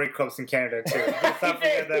Cressman won Grey Cups in Canada too. Let's not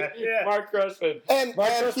forget that. Yeah. Mark Cressman. And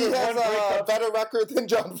he has a better record than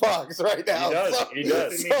John Fox right now. He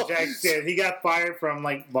does. He got fired from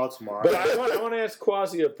like Baltimore. But I want to ask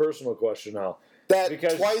Quasi a personal question now.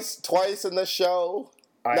 Because twice in this show,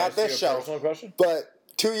 not this show, personal question? but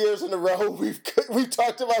 2 years in a row, we've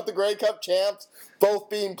talked about the Grey Cup champs, both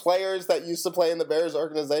being players that used to play in the Bears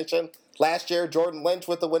organization. Last year, Jordan Lynch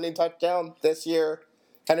with the winning touchdown. This year,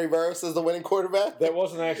 Henry Burris is the winning quarterback. That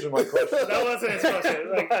wasn't actually my question. That wasn't his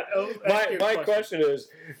question. My question is,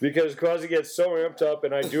 because Quasi gets so ramped up,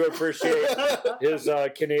 and I do appreciate his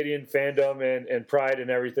Canadian fandom and pride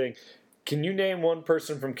and everything, can you name one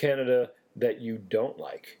person from Canada that you don't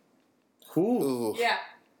like? Who? Yeah.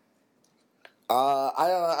 I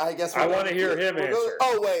don't know. I guess I want to hear him answer.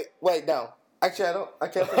 Oh wait, no. Actually, I don't. I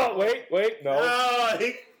can't. Oh wait, no.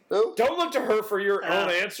 Don't look to her for your own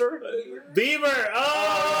answer. Beaver.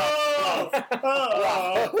 Oh.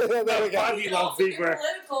 There we go. Quasi loves Beaver.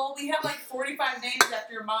 Political. We have like 45 names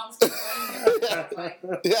after your mom's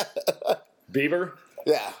complaining. Yeah. Bieber.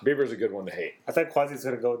 Yeah. Bieber's a good one to hate. I thought Quasi's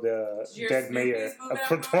going to go the dead mayor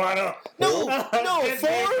from Toronto. No,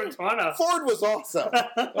 Ford was awesome.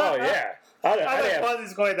 Oh, yeah. I thought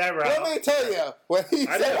Quasi's going that route. Let me tell you, when he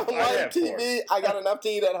said on live TV, I got enough to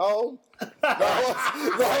eat at home,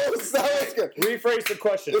 that was good. Rephrase the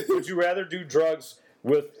question. Would you rather do drugs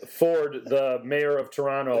with Ford, the mayor of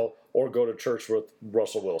Toronto, or go to church with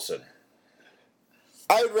Russell Wilson?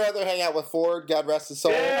 I would rather hang out with Ford. God rest his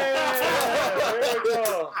soul. Yeah, there we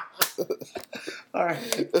go. All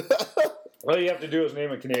right. All you have to do is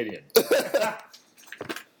name a Canadian.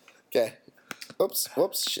 Okay. Whoops.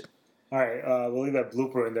 Shit. All right. We'll leave that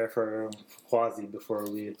blooper in there for Quasi before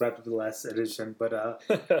we wrap up the last edition. But,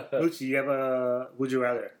 Lucci, you have a Would You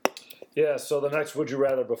Rather? Yeah, so the next Would You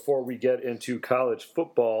Rather before we get into college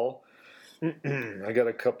football, I got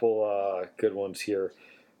a couple good ones here.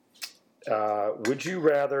 Would you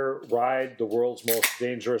rather ride the world's most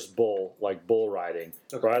dangerous bull, like bull riding,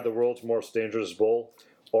 ride the world's most dangerous bull,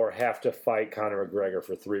 or have to fight Conor McGregor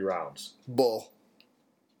for 3 rounds? Bull.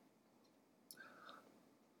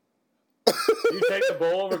 You take the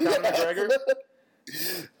bull over Conor McGregor?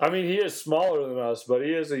 I mean, he is smaller than us, but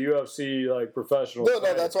he is a UFC professional. No,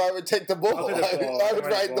 that's why I would take the bull. I would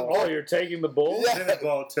ride the bull. Oh, you're taking the bull? Yeah.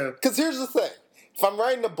 Because here's the thing: if I'm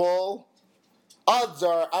riding a bull, odds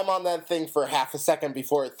are I'm on that thing for half a second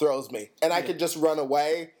before it throws me, and I can just run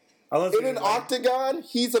away. In an octagon,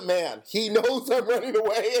 he's a man. He knows I'm running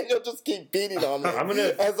away, and he'll just keep beating on me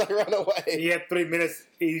as I run away. He had 3 minutes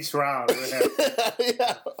each round.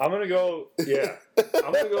 Yeah. I'm gonna go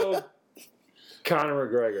Conor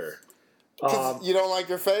McGregor. You don't like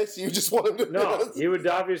your face? You just want him to... No, he would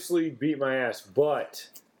obviously beat my ass, but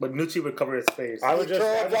Nucci would cover his face. I would just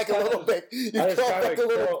curl up like a little bit.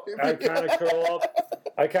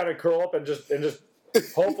 I kind of curl up and just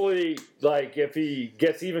hopefully, if he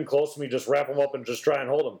gets even close to me, just wrap him up and just try and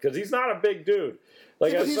hold him, because he's not a big dude.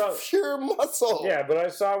 He's pure muscle. Yeah, but I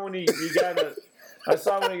saw when he got in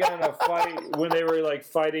a fight when they were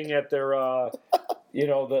fighting at their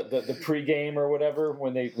the pregame or whatever,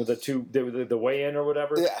 when the weigh-in or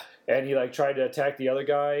whatever. Yeah. And he tried to attack the other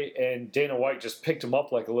guy, and Dana White just picked him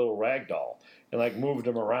up like a little rag doll and moved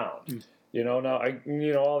him around.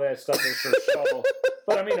 All that stuff is for show.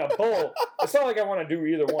 But I mean, a bull, it's not like I want to do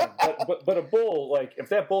either one. But a bull, if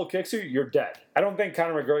that bull kicks you, you're dead. I don't think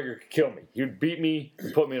Conor McGregor could kill me. He'd beat me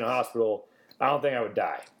and put me in a hospital. I don't think I would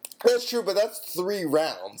die. That's true, but that's 3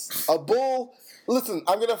 rounds. A bull, Listen,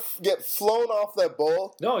 I'm gonna get flown off that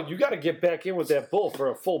bull. No, you got to get back in with that bull for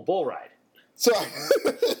a full bull ride. So,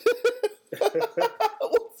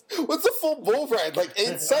 what's a full bull ride? Like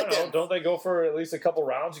 8 seconds? Don't they go for at least a couple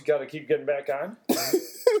rounds? You got to keep getting back on.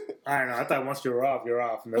 I don't know. I thought once you're off, you're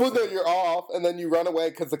off. Well, no, you're off, and then you run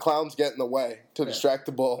away because the clowns get in the way to distract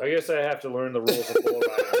the bull. I guess I have to learn the rules of bull riding.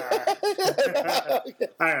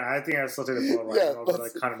 I don't know. I think I still take the bull ride over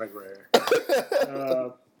like Conor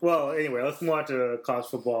McGregor. Well, anyway, let's move on to college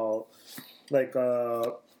football. Like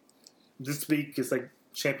this week is like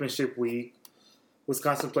championship week.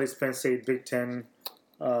 Wisconsin plays Penn State, Big Ten.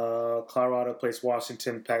 Colorado plays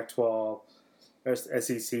Washington, Pac-12. There's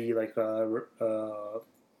SEC, like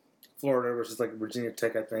Florida versus like Virginia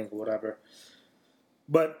Tech, I think, or whatever.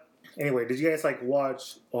 But anyway, did you guys like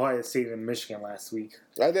watch Ohio State and Michigan last week?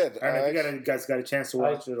 I did. I don't know if you guys got a chance to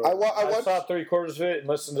watch it. Or... I saw 3/4 of it and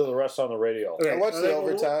listened to the rest on the radio. Okay. I watched the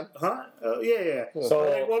overtime. Huh? Yeah. So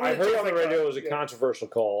I heard on the radio it was a controversial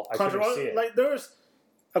call. I couldn't see it. Like there's,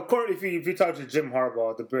 of course, if you talk to Jim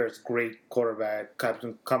Harbaugh, the Bears' great quarterback,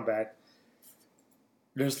 captain comeback.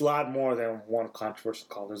 There's a lot more than one controversial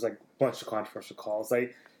call. There's like a bunch of controversial calls.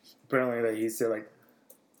 Like apparently, like he said, like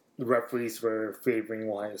the referees were favoring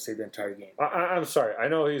Ohio State the entire game. I'm sorry. I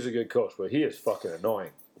know he's a good coach, but he is fucking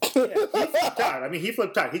annoying. Yeah, he flipped out. I mean, he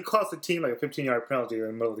flipped out. He cost the team like a 15-yard penalty in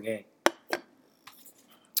the middle of the game.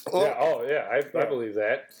 I believe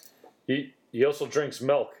that. He also drinks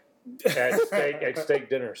milk at steak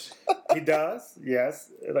dinners. He does,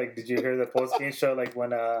 yes. Like, did you hear the post-game show? Like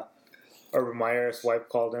when Urban Meyer's wife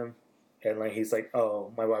called him, and like he's like,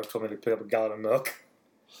 "Oh, my wife told me to pick up a gallon of milk."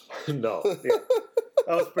 No, yeah,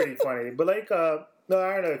 that was pretty funny. But like, no,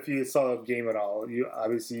 I don't know if you saw the game at all. You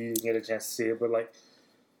obviously you didn't get a chance to see it, but like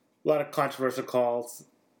a lot of controversial calls.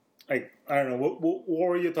 Like I don't know, what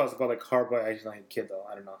were your thoughts about like Harbaugh acting like a kid though?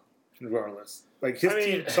 I don't know. Regardless, like his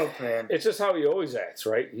team choked, man. It's just how he always acts,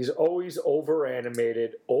 right? He's always over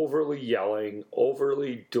animated, overly yelling,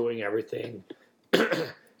 overly doing everything.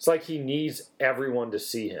 It's like he needs everyone to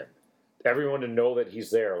see him, everyone to know that he's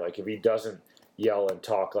there. Like if he doesn't yell and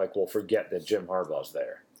talk, like we'll forget that Jim Harbaugh's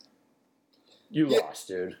there. You lost,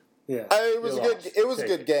 dude. Yeah, it was a good. It was a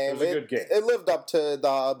good game. It was a good game. It lived up to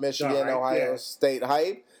the Michigan Ohio State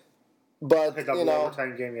hype, but you know,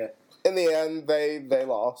 overtime game yet. In the end, they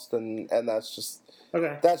lost, and that's just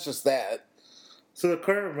That's just that. So the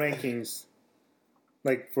current rankings,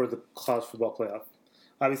 like for the college football playoff,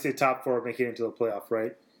 obviously the top four making it into the playoff,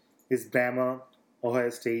 right? Is Bama, Ohio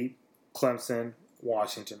State, Clemson,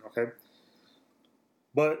 Washington. Okay,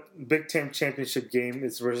 but Big Ten championship game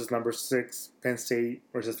is versus number 6 Penn State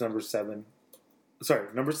versus number 7. Sorry,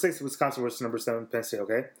 number 6 Wisconsin versus number 7 Penn State.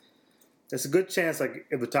 Okay, there's a good chance like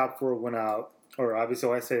if the top four went out. Or obviously,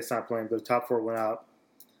 Ohio State is not playing, but the top four went out.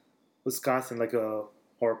 Wisconsin,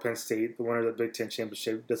 or Penn State, the winner of the Big Ten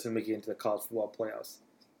championship, doesn't make it into the college football playoffs.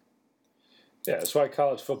 Yeah, that's why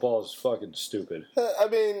college football is fucking stupid. I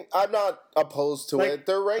mean, I'm not opposed to it.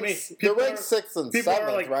 They're ranked. They're ranked 6th and 7th, people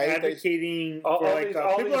are like right? Advocating all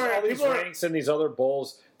for these ranks and these other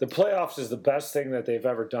bowls. The playoffs is the best thing that they've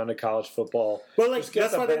ever done to college football. Well, like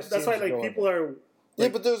that's why like people are. Yeah,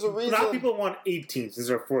 but there's a reason. Not people want 8 teams. These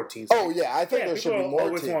are 4 teams. Oh yeah, I think there should be more.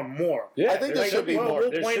 Always want more. Yeah, I think there should be more.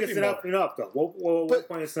 What point is enough though? What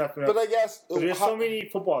point is enough? But I guess there's so many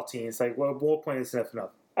football teams. Like, what point is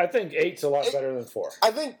enough? I think 8's a lot better than 4.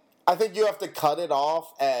 I think you have to cut it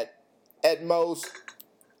off at most.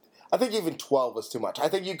 I think even 12 is too much. I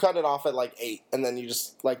think you cut it off at like 8, and then you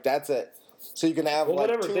just like that's it. So you can have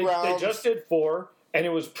whatever. 2 rounds. They just did 4, and it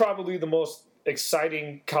was probably the most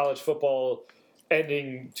exciting college football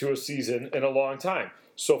ending to a season in a long time.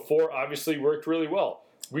 So 4 obviously worked really well.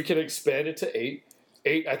 We can expand it to 8.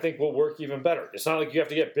 8, I think, will work even better. It's not like you have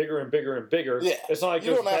to get bigger and bigger and bigger. Yeah, it's not like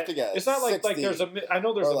you don't have to get. It's not like there's I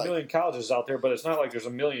know there's a million colleges out there, but it's not like there's a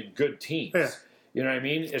million good teams. Yeah. You know what I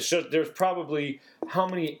mean? It's just there's probably how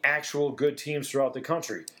many actual good teams throughout the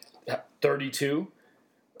country? 32.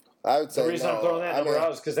 I would say the reason I'm throwing that number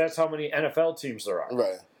out is because that's how many NFL teams there are.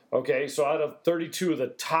 Right. Okay, so out of 32 of the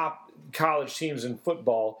top college teams in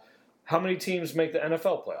football, how many teams make the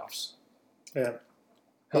NFL playoffs? Yeah.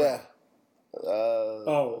 Yeah.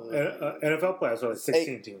 NFL playoffs are like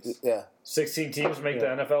 16 teams. Yeah. 16 teams make the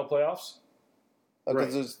NFL playoffs?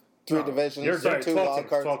 Because there's 3 divisions, You're and 2 wild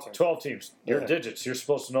cards. 12 teams. You're digits. You're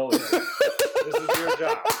supposed to know this. This is your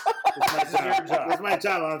job. This is your job. It's my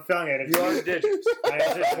job. I'm failing at it. You are digits. I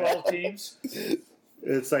have 12 teams.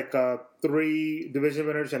 It's like 3 division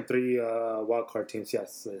winners and 3 wild card teams.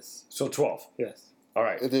 Yes. So 12. Yes. All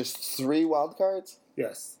right. There's 3 wild cards?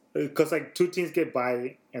 Yes. Because like 2 teams get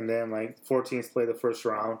by, and then like 4 teams play the first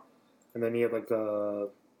round, and then you have like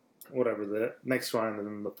whatever the next round, and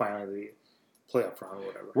then the final of the playoff round or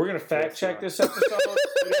whatever. We're gonna fact check this episode.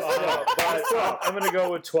 But I'm gonna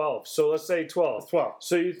go with 12. So let's say 12. 12.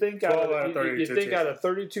 So you think out of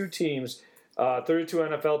 32 teams, 32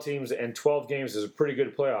 NFL teams, and 12 games is a pretty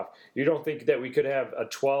good playoff. You don't think that we could have a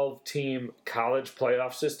 12-team college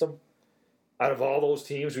playoff system? Out of all those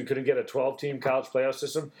teams, we couldn't get a 12-team college playoff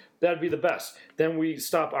system? That'd be the best. Then we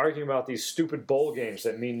stop arguing about these stupid bowl games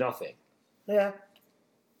that mean nothing. Yeah.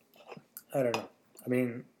 I don't know. I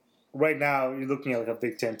mean, right now, you're looking at like a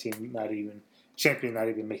Big Ten team not even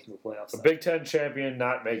making the playoffs. A Big Ten champion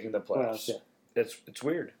not making the playoffs. Yeah. It's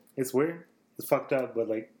weird. It's weird. It's fucked up, but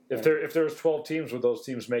like... If there was 12 teams, would those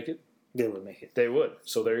teams make it? They would make it. They would.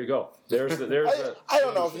 So there you go. I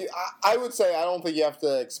don't know. I would say I don't think you have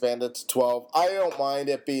to expand it to 12. I don't mind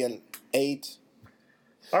it being 8.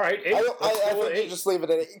 All right, 8. I think you just leave it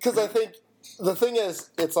at 8. Because I think the thing is,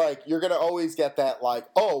 it's like you're going to always get that like,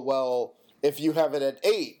 oh, well, if you have it at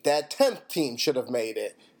 8, that 10th team should have made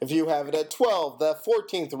it. If you have it at 12, that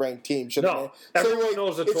 14th ranked team should have made it. Everyone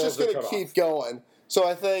knows the 12 it's just going to keep going. So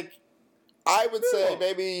I think... I would say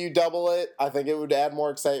maybe you double it. I think it would add more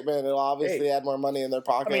excitement. It'll obviously add more money in their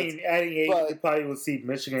pockets. I mean, adding 8, you probably would see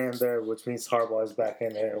Michigan in there, which means Harbaugh is back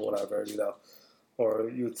in there or whatever, Or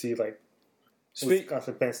you would see, like,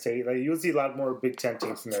 Wisconsin, Penn State. Like, you would see a lot more Big Ten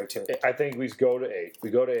teams in there, too. I think we go to 8. We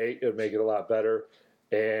go to 8, it would make it a lot better.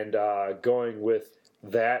 And going with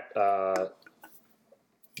that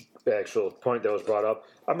actual point that was brought up,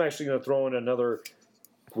 I'm actually going to throw in another...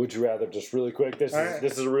 Would you rather, just really quick? This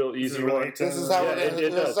is a real easy one. This is how we're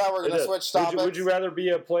going to switch topics. Would you rather be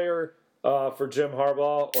a player for Jim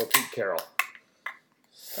Harbaugh or Pete Carroll?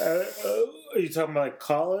 Are you talking about like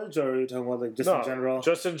college, or are you talking about like just in general?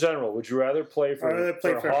 Just in general. Would you rather play for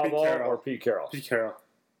Harbaugh or Pete Carroll? Pete Carroll.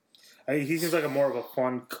 He seems like more of a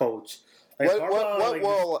fun coach. Like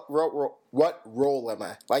what role am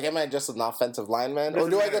I? Like, am I just an offensive lineman, or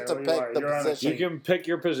do I get to pick the position? You can pick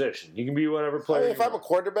your position. You can be whatever player. I mean, if I'm a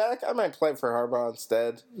quarterback, I might play for Harbaugh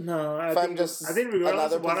instead. No, I think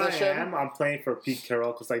regardless of what I am, I'm playing for Pete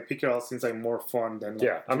Carroll because like Pete Carroll seems like more fun than.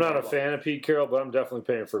 Like, I'm not a fan of Pete Carroll, but I'm definitely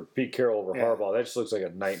paying for Pete Carroll over Harbaugh. That just looks like a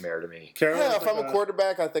nightmare to me. If I'm a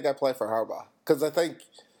quarterback, I think I play for Harbaugh because I think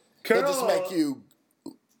it'll just make you,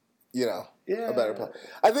 a better player.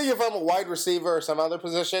 I think if I'm a wide receiver or some other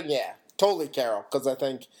position, totally Carroll, because I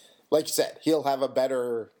think, like you said, he'll have a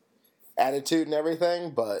better attitude and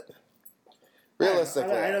everything, but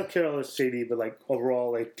realistically... I know Carroll is shady, but, like,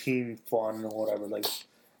 overall, like, team fun or whatever, like, as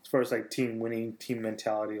far as, like, team winning, team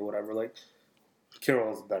mentality or whatever, like,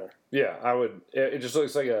 Carroll is better. Yeah, I would... It just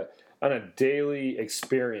looks like on a daily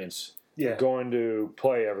experience, going to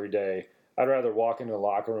play every day. I'd rather walk into the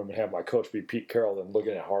locker room and have my coach be Pete Carroll than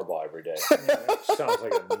looking at Harbaugh every day. It sounds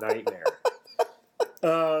like a nightmare.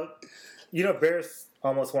 Bears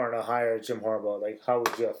almost wanted to hire Jim Harbaugh. Like, how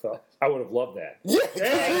would you have felt? I would have loved that. Yeah,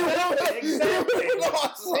 exactly.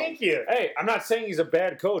 Awesome. Thank you. Hey, I'm not saying he's a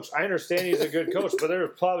bad coach. I understand he's a good coach, but there are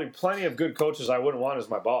probably plenty of good coaches I wouldn't want as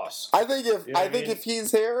my boss. I think if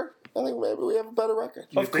he's here, I think maybe we have a better record.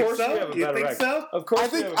 Of course we have a better record. So? Of course I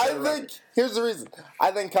think here's the reason.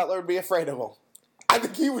 I think Cutler would be afraid of him. I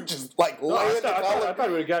think he would just lay into Cutler. I thought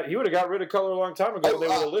he would have got rid of Cutler a long time ago. They would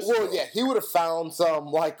have listened. Well, yeah, he would have found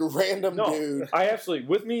some random dude. I absolutely,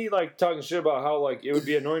 with me talking shit about how it would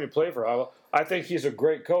be annoying to play for Harbaugh. I think he's a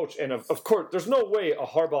great coach, and of course, there's no way a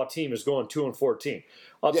Harbaugh team is going 2-14.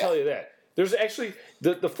 I'll tell you that. There's actually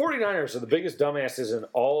the 49ers are the biggest dumbasses in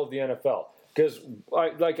all of the NFL. Because, I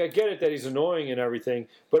get it that he's annoying and everything,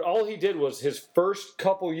 but all he did was his first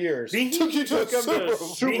couple years took him to the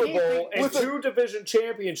Super Bowl and 2 division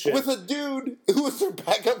championships. With a dude who was their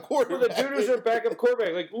backup quarterback.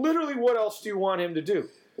 Literally, what else do you want him to do?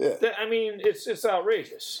 Yeah. It's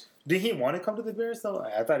outrageous. Did he want to come to the Bears, though?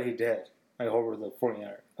 I thought he did. Over the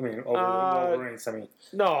 49ers. over the Wolverines.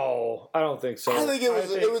 No, I don't think so. I think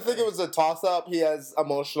it was a toss-up. He has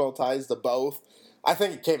emotional ties to both. I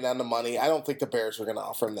think it came down to money. I don't think the Bears were going to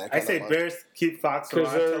offer him that kind of money. Bears keep Fox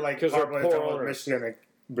around until Harbaugh Michigan and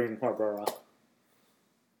bring Harbaugh around.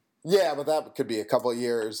 Yeah, but that could be a couple of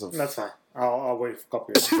years of... That's fine. I'll wait for a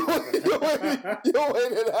couple of years. You'll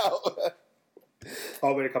wait it out.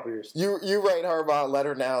 I'll wait a couple of years. You write Harbaugh a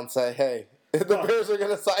letter now and say, hey, the Bears are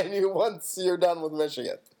going to sign you once you're done with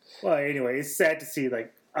Michigan. Well, anyway, it's sad to see.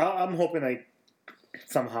 I'm hoping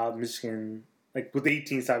somehow Michigan... with the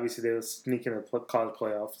 18s, obviously, they will sneak in the college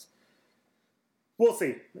playoffs. We'll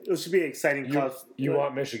see. It should be an exciting college. You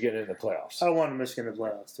want Michigan in the playoffs? I want Michigan in the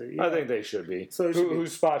playoffs, too. I think they should be. So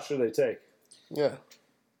whose spot should they take? Yeah.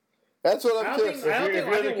 That's what I'm curious. I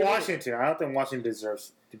don't think Washington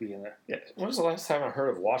deserves. to be in there. Yeah. When's the last time I heard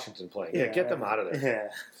of Washington playing? Yeah, get them out of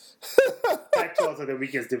there. Yeah. Pac-12 are the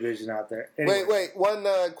weakest division out there. Anyway. Wait. One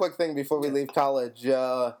quick thing before we leave college.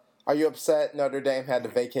 Are you upset Notre Dame had to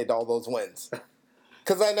vacate all those wins?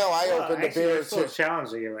 Because I know I opened the beers. They're still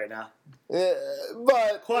challenging it right now.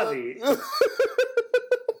 But Quasi.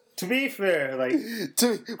 To be fair, like...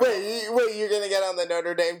 Wait, you're going to get on the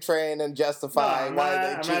Notre Dame train and justify why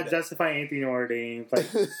they cheated. I'm not justifying anything Notre Dame. Like,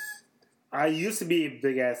 I used to be a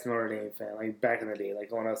big-ass Notre Dame fan, like, back in the day,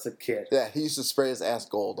 like, when I was a kid. Yeah, he used to spray his ass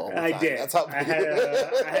gold all the time. I did. That's how I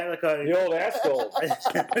had like a... The old ass gold.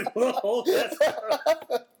 The old ass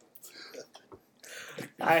gold.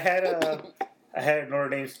 I had a Notre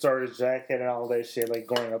Dame starter jacket and all that shit, like,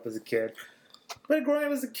 growing up as a kid. But growing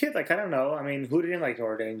up as a kid, like, I don't know. I mean, who didn't like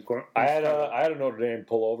Notre Dame? I had a Notre Dame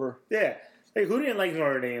pullover. Yeah. Like, who didn't like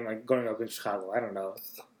Notre Dame, like, growing up in Chicago? I don't know.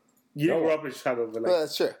 You didn't grow up in Chicago, but, like...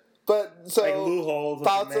 That's true. But, so... Like, Lou Holtz,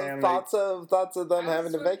 thoughts of them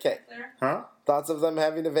having to vacate. Huh? Thoughts of them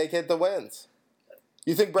having to vacate the wins.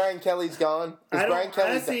 You think Brian Kelly's gone?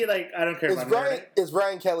 Honestly, like, I don't care about Notre Dame. Is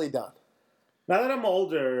Brian Kelly done? Now that I'm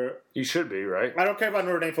older... He should be, right? I don't care about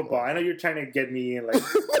Notre Dame football. I know you're trying to get me in, like...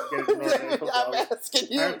 get Notre Dame football. I'm asking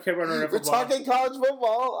you. I don't care about Notre Dame football. We're talking college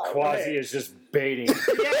football. Quasi is just baiting. Yeah,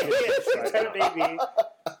 he is. He's trying to bait me.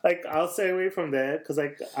 Like, I'll stay away from that, because,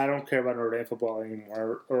 like, I don't care about Notre Dame football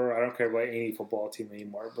anymore, or I don't care about any football team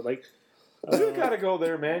anymore, but, like... You gotta go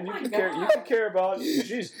there, man. You can care. You can care about. Jeez,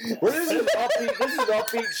 this is an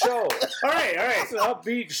upbeat show. All right. It's an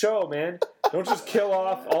upbeat show, man. Don't just kill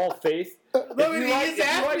off all faith. No, he just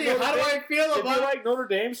asked me, how do I feel about... If you like Notre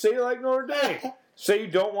Dame, say you like Notre Dame. Say you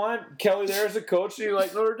don't want Kelly there as a coach, so you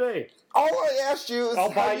like Notre Dame. All I asked you is I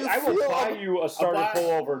will buy you a starter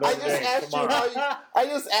pullover. I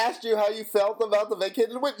just asked you how you felt about the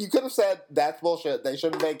vacated win. You could have said, that's bullshit. They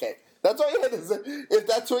shouldn't vacate. That's all you had to say. If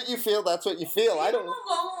that's what you feel, that's what you feel. I don't know.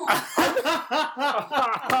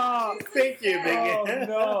 Thank you, Biggie. Oh,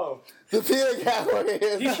 no. The feeling halfway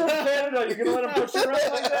is... He's from Canada. You're going to let him push you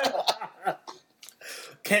around like that?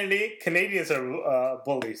 Canadians are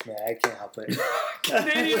bullies, man. I can't help it.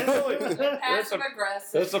 Canadian bullies. Passive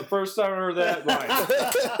aggressive. That's the first time I heard that line.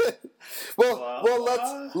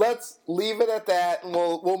 well, let's leave it at that, and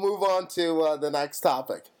we'll move on to the next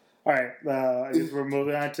topic. All right, I guess we're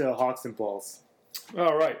moving on to Hawks and Bulls.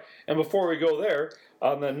 All right, and before we go there,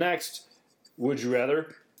 on the next, would you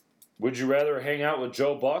rather hang out with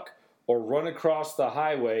Joe Buck or run across the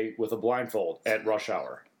highway with a blindfold at rush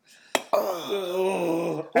hour?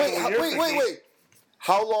 Wait.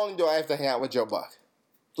 How long do I have to hang out with Joe Buck?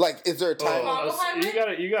 Like, is there a time?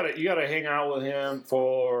 You gotta hang out with him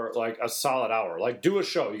for like a solid hour. Like, do a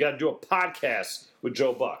show. You gotta do a podcast with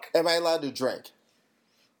Joe Buck. Am I allowed to drink?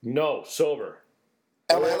 No, sober.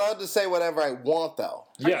 Am I allowed to say whatever I want, though?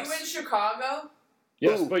 Yes. Are you in Chicago?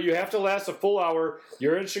 Yes, Ooh. but you have to last a full hour.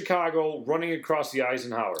 You're in Chicago running across the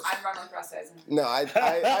Eisenhower. I'd run across the Eisenhower. No, I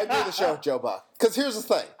do the show with Joe Buck. Because here's the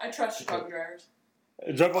thing. I trust Chicago drivers.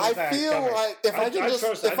 I feel like if I can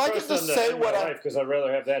just say what I... Because I'd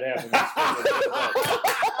rather have that happen.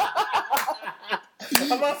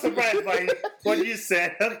 I'm not surprised by what you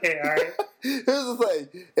said. Okay, all right. Here's the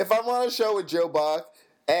thing. If I'm on a show with Joe Buck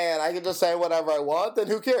and I can just say whatever I want, then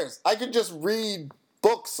who cares? I can just read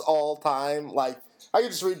books all the time. Like, I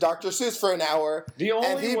could just read Dr. Seuss for an hour,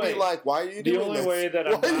 and he'd be like, why are you doing this? The only way that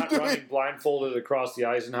I'm not running blindfolded across the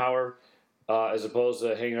Eisenhower as opposed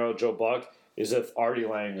to hanging out with Joe Buck is if Artie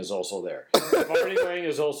Lang is also there. If Artie Lang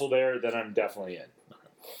is also there, then I'm definitely in.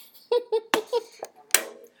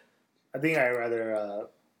 I think I'd rather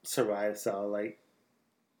survive, so, like,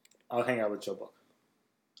 I'll hang out with Joe Buck.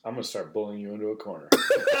 I'm going to start bullying you into a corner.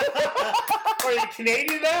 Are you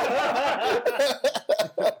Canadian now?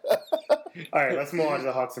 All right, let's move on to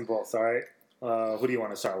the Hawks and Bulls, all right? Who do you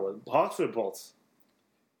want to start with? Hawks or Bulls?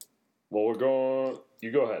 Well, we're going...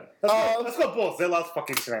 You go ahead. Let's go Bulls. They lost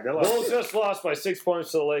fucking tonight. Bulls just lost by 6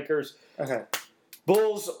 points to the Lakers. Okay.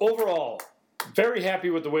 Bulls, overall, very happy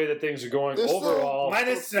with the way that things are going. Overall.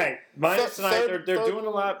 Minus tonight. They're doing a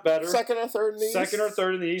lot better. Second or third in the East? Second or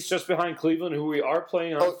third in the East, just behind Cleveland, who we are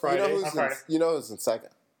playing on Friday. You know who's in second?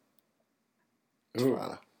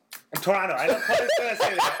 Toronto. I don't probably going to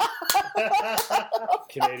say that.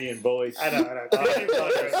 Canadian bullies. I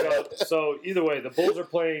know. So either way, the Bulls are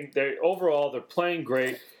playing. They're playing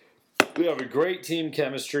great. We have a great team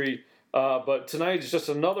chemistry. But tonight is just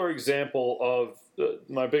another example of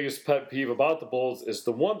my biggest pet peeve about the Bulls is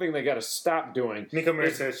the one thing they got to stop doing. Nico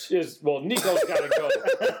Mirotic. Nico's got to go.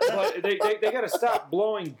 But they got to stop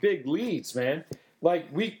blowing big leads, man. Like,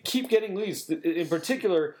 we keep getting leads. In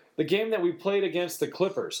particular, the game that we played against the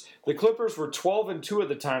Clippers. The Clippers were 12-2 at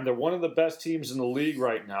the time. They're one of the best teams in the league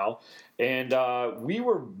right now. And we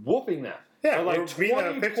were whooping them. Yeah, like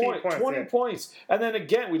 20 points. And then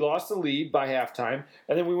again, we lost the lead by halftime.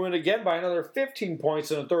 And then we went again by another 15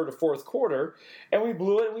 points in the third or fourth quarter. And we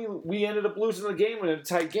blew it. And we ended up losing the game in a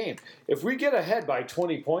tight game. If we get ahead by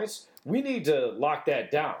 20 points, we need to lock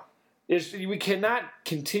that down. We cannot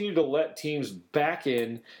continue to let teams back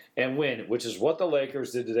in and win, which is what the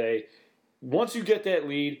Lakers did today. Once you get that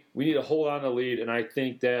lead, we need to hold on to the lead, and I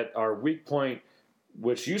think that our weak point,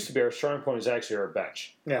 which used to be our strong point, is actually our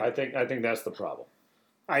bench. Yeah, I think that's the problem.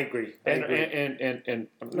 I agree. And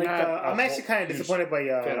like, I'm actually kind of disappointed by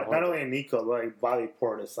not only Nico, but like Bobby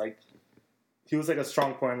Portis. Like, he was like a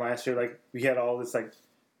strong point last year. Like, we had all this like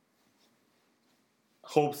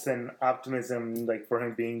hopes and optimism like for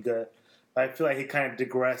him being good. I feel like he kind of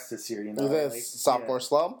digressed this year, you know. Is this like, sophomore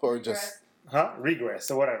slump or just regress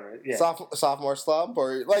or whatever? Yeah, sophomore slump,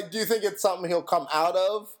 or like, do you think it's something he'll come out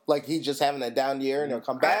of? Like he's just having a down year and he'll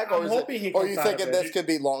come back, or you thinking this could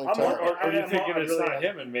be long term? Or are you thinking it's not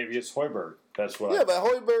him and maybe it's Hoiberg? That's what. Yeah, but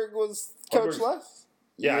Hoiberg was coach last.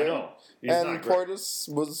 Yeah, I know. And Portis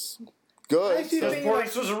was good.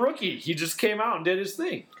 Portis was a rookie. He just came out and did his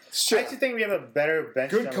thing. Sure. I actually think we have a better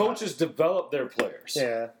bench. Good coaches develop their players.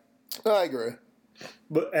 Yeah. I agree,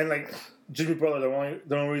 but like Jimmy Butler,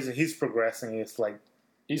 the only reason he's progressing is like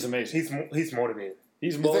he's amazing. He's motivated.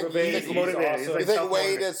 He's motivated. He's motivated. You think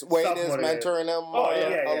Wade is mentoring him? Oh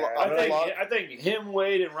yeah. I think him,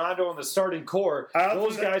 Wade, and Rondo in the starting core.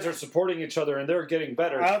 Those guys are supporting each other and they're getting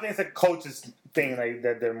better. I don't think it's a coach's thing like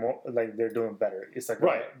that. They're more like they're doing better. It's like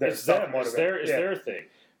It's their thing.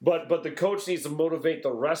 But the coach needs to motivate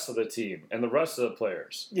the rest of the team and the rest of the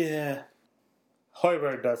players. Yeah.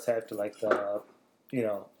 Hoiberg does have to motivate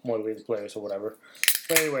the players or whatever.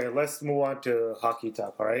 But anyway, let's move on to hockey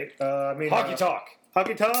talk. All right. Hockey talk. All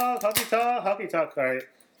right.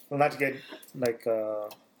 Well, not to get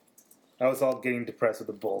I was all getting depressed with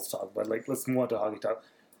the Bulls talk, but let's move on to hockey talk.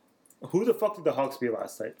 Who the fuck did the Hawks beat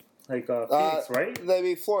last night? Phoenix, right? They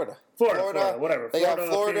beat Florida. Florida, whatever. They got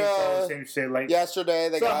Florida Phoenix, same shit. Yesterday.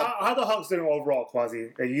 How the Hawks doing overall,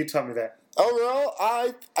 Quasi? You tell me that. Overall,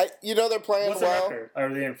 they're playing What's well. The record?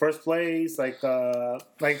 Are they in first place? Tell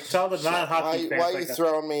the non-hockey fans. Why are you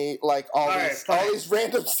throwing me all these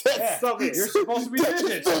random stats? Yeah. You're supposed to be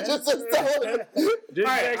digits. All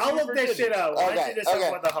right, I'll look that shit out. Why don't you just talk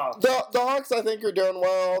about the Hawks? The Hawks, I think, are doing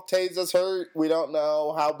well. Taves is hurt. We don't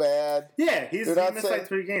know how bad. Yeah, he missed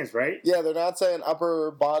 3 games, right? Yeah, they're not saying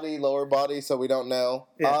upper body, lower body, so we don't know.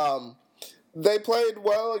 Yeah. They played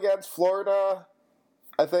well against Florida.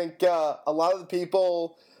 I think a lot of the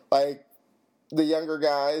people, like the younger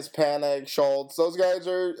guys, Panik, Schultz, those guys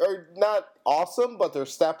are not awesome, but they're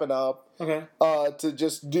stepping up to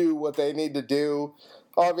just do what they need to do.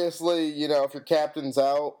 Obviously, if your captain's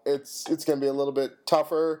out, it's going to be a little bit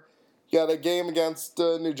tougher. You got a game against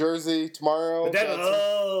New Jersey tomorrow. The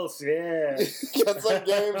Devils, yeah. Got some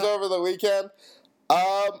games over the weekend.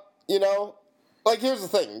 Here's the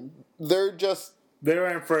thing.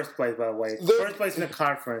 They're in first place, by the way. First place in the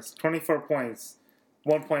conference, 24 points.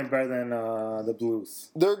 1 point better than the Blues.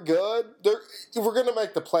 They're good. We're going to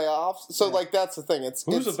make the playoffs. So, that's the thing.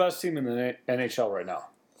 Who's the best team in the NHL right now?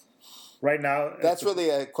 Right now, that's really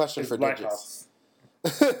a question for Blackhawks.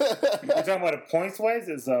 You're talking about it points-wise?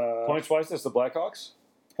 Points-wise, it's the Blackhawks?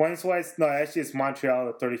 Points-wise, no, actually it's Montreal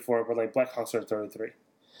at 34, but Blackhawks are at 33.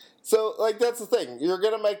 So, that's the thing. You're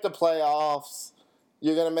going to make the playoffs.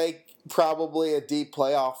 You're going to make probably a deep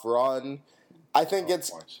playoff run. I think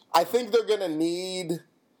they're going to need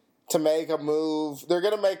to make a move. They're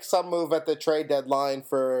going to make some move at the trade deadline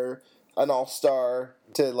for an all-star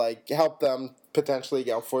to help them potentially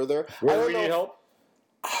go further. Where do we need help?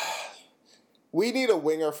 We need a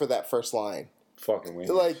winger for that first line. Fucking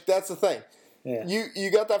winger. That's the thing. Yeah. You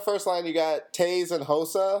got that first line. You got Taves and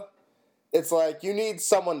Hossa. It's you need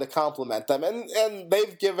someone to complement them. And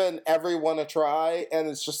they've given everyone a try, and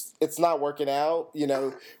it's not working out.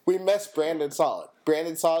 We missed Brandon Saad.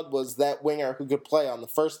 Brandon Saad was that winger who could play on the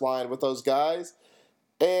first line with those guys.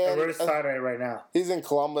 And where's Saad right now? He's in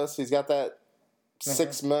Columbus. He's got that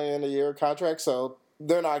 $6 million a year contract, so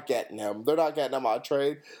they're not getting him. They're not getting him on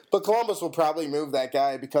trade. But Columbus will probably move that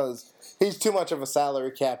guy because he's too much of a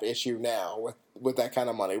salary cap issue now with that kind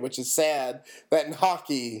of money, which is sad that in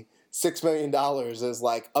hockey $6 million is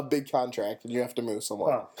a big contract and you have to move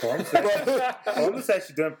someone. Oh, Columbus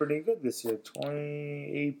actually doing pretty good this year.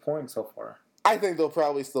 28 points so far. I think they'll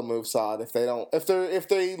probably still move Saad if they don't. If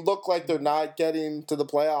they look like they're not getting to the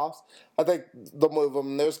playoffs, I think they'll move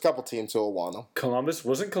him. There's a couple teams who will want him.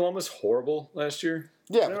 Wasn't Columbus horrible last year?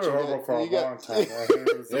 Yeah, They were horrible for a long time.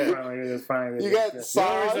 Finally, you got The only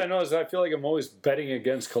Saad. reason I know is I feel like I'm always betting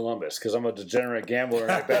against Columbus because I'm a degenerate gambler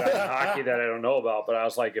and I bet on hockey that I don't know about. But I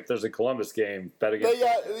was like, if there's a Columbus game, bet against.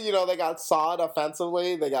 They got Saad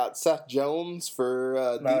offensively. They got Seth Jones for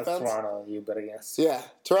defense. That's Toronto. You bet against. Yeah,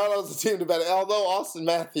 Toronto's the team to bet. Although Austin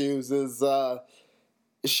Matthews is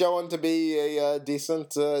showing to be a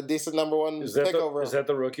decent number one Is pick that over. is that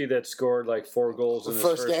the rookie that scored like 4 goals in his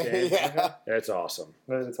first game? Yeah, That's awesome.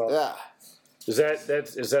 That's awesome. yeah. Is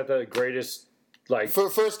that the greatest like For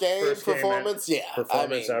first game performance, yeah.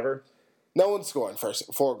 performance ever? No one's scoring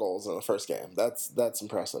 4 goals in the first game. That's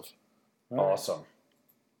impressive. Awesome.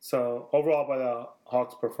 So overall, by the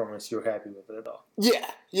Hawks' performance, you're happy with it, though. Yeah.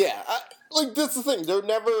 That's the thing. They're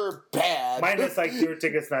never bad. Minus like your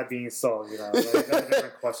tickets not being sold, Like, that's a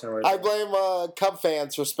different question. Right I there. blame Cub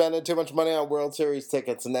fans for spending too much money on World Series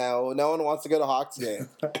tickets, and now no one wants to go to Hawks game.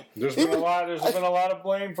 There's been a lot of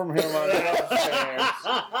blame from him on the Cubs fans.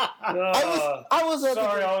 I was at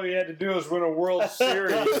Sorry, all he had to do was win a World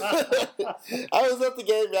Series. I was at the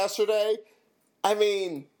game yesterday. I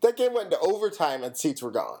mean, that game went into overtime and seats were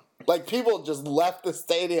gone. Like, people just left the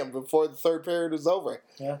stadium before the third period was over.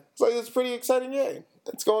 Yeah. It's like, it's a pretty exciting game.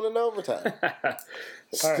 It's going into overtime.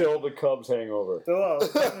 Still the Cubs hangover. Well,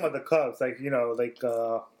 talking about the Cubs,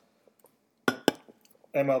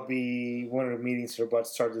 MLB winter meetings are about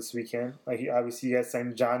to start this weekend. Like, obviously, you guys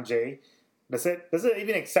signed John Jay. Does it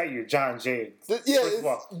even excite you, John Jay? Yeah, First of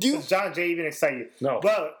all, does John Jay even excite you? No.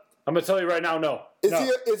 Well, I'm going to tell you right now, no. Is No. he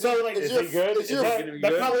good? Is your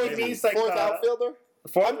that probably means like fourth outfielder?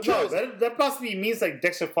 I'm curious. That possibly means like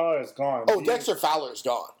Dexter Fowler is gone. Oh, Dexter Fowler's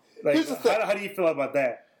gone. Like, Here's the thing. how do you feel about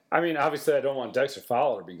that? I mean, obviously, I don't want Dexter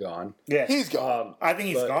Fowler to be gone. Yeah, He's gone. I think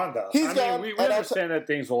he's but- gone though. He's I gone. mean, we understand that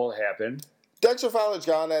things will happen. Dexter Fowler's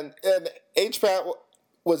gone, and H-Pat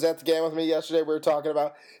was at the game with me yesterday. We were talking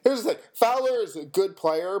about. Here's the thing: Fowler is a good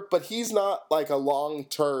player, but he's not like a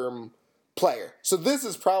long-term player. So this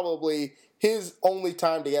is probably his only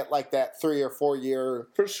time to get like that 3 or 4 year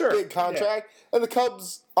For sure. big contract. And the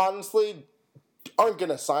Cubs, honestly, aren't going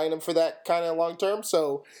to sign him for that kind of long term.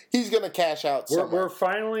 So he's going to cash out somewhere. We're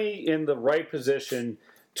finally in the right position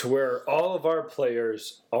to where all of our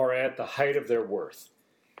players are at the height of their worth,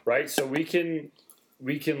 right? So we can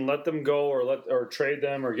let them go or trade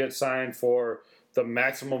them or get signed for the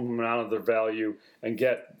maximum amount of their value and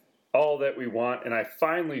get all that we want. And I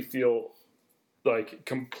finally feel like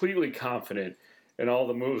completely confident in all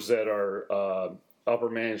the moves that our upper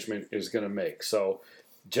management is going to make. So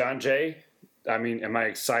John Jay, I mean, am I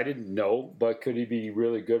excited? No, but could he be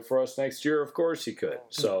really good for us next year? Of course he could.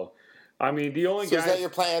 So, I mean, the only So guy. is that your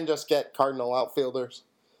plan? Just get Cardinal outfielders?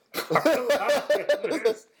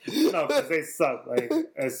 No, because they suck. Like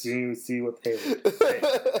as you see with Hayward.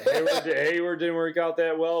 Hayward didn't work out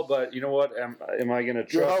that well, but you know what? Am I going to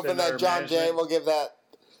trust? You're hoping in that our John Jay management? will give that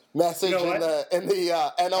message You know in the NLC.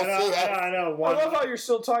 I know. I love how you're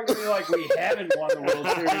still talking to me like we haven't won the World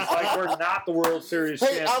Series, like we're not the World Series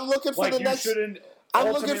Hey, champs. I'm looking for like the you next. shouldn't.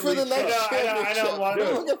 I'm looking for the ultimately next trust- I know.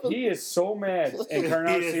 championship. Dude, he is so mad, and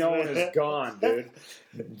Encarnacion is gone, dude.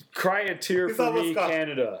 Cry a tear He's for almost me, gone.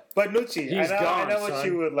 Canada. But Nucci, He's I gone, know what son.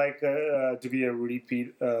 you would like to be a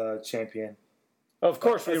repeat champion. Of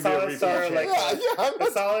course, we're A going to solid be a star repeat like champ. Yeah,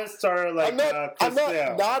 a solid star like I'm not Chris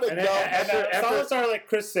Sale. not a And dumb. after- Solid star like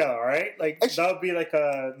Chris Sale, right? Like Actually- that would be like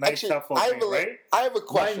a nice Actually, shuffle I thing, have a, right? I have a My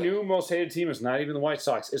question. new most hated team is not even the White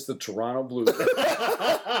Sox; it's the Toronto Blue Jays. Wait,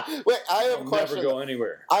 I have a I'll question. never go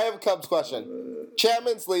anywhere. I have a Cubs question.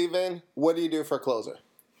 Chapman's leaving. What do you do for a closer?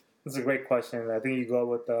 That's a great question. I think you go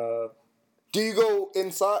with Do you go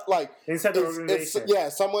inside, like inside the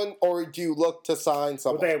organization. someone, or do you look to sign What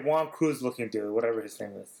someone? they Juan Cruz looking to, whatever his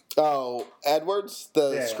name is. Oh, Edwards,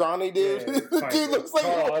 the Yeah. scrawny dude. Yeah, the fine. dude looks like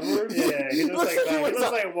Carl Edwards? Yeah, he looks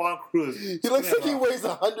like Juan Cruz. he looks like he weighs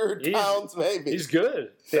 100 He's- pounds, maybe. He's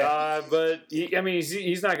good, Yeah. but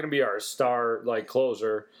he's not going to be our star like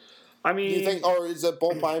closer. I mean, Do you think, or is it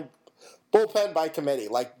bullpen by committee?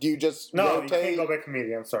 Like, do you just No, you rotate? can't go back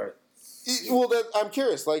committee. I'm sorry. Well, then, I'm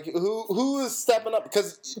curious. Like, who is stepping up?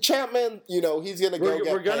 Because Chapman, he's gonna go get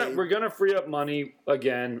paid. we're gonna free up money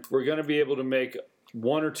again. We're gonna be able to make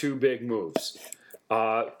 1 or 2 big moves.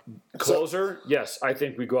 Closer, yes, I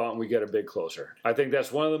think we go out and we get a big closer. I think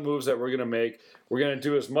that's one of the moves that we're going to make. We're going to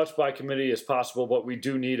do as much by committee as possible, but we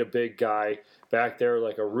do need a big guy back there,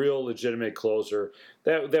 like a real legitimate closer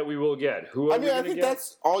that we will get. Who are we I gonna think get?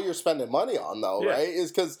 that's all you're spending money on, though, Yeah. right?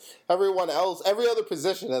 Is because everyone else, every other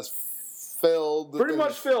position has filled. Pretty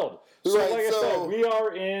much filled. So, Right, like I so- said, we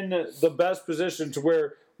are in the best position to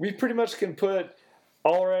where we pretty much can put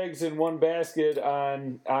all our eggs in one basket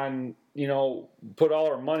on put all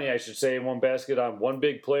our money, I should say, in one basket on one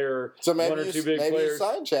big player, So maybe one or two big maybe players. you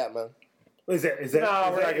sign Chapman. Is that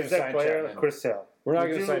No, we're not gonna sign player Chapman. Chris Sale? We're not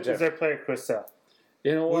going to sign Is Chapman. there player Chris Sale?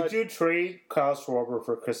 You know what? Would you trade Kyle Schwarber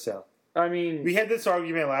for Chris Sale? I mean, We had this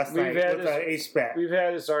argument last night We've had with this- H-back. we've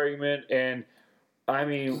had this argument, and I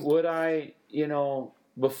mean, would I,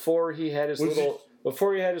 before he had his Would you-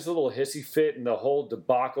 before he had his little hissy fit and the whole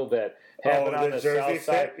debacle that happened on the Jersey south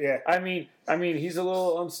side. fit? Yeah. I mean, he's a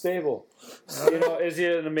little unstable. Is he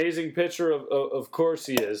an amazing pitcher? Of course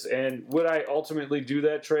he is. And would I ultimately do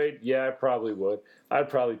that trade? Yeah, I probably would. I'd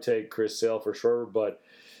probably take Chris Sale for Schwarber, but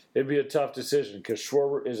it'd be a tough decision because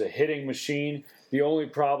Schwarber is a hitting machine. The only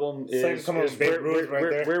problem is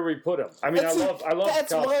where we put him. I mean, I love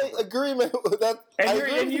That's Kyle my Schwarber. agreement with that.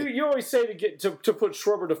 And you always say to put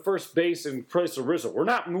Schwarber to first base in place of Rizzo. We're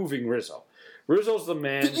not moving Rizzo. Rizzo's the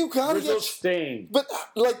man. But you gotta Rizzo's staying. But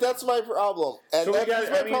that's my problem. And So we that's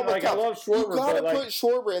got- my I mean, problem. like, I love Schwarber, You gotta but, put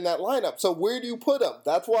Schwarber in that lineup. So where do you put him?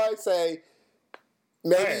 That's why I say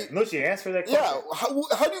maybe. Hey, Nucci, answer that question.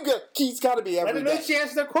 Yeah, how do you get? He's got to be Let every day. Nucci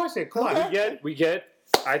answer that question. Come on. We get.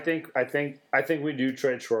 I think we do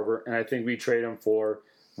trade Schwarber, and I think we trade him for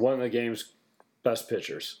one of the game's best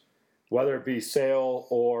pitchers, whether it be Sale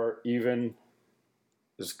or even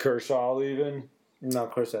is Kershaw leaving. No,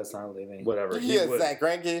 Chris, that's not leaving. Whatever. Yeah, would. Zach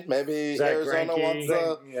Greinke. Maybe Zach Arizona Greinke. wants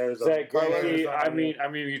Zach Greinke. Arizona, I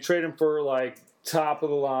mean, you trade him for like top of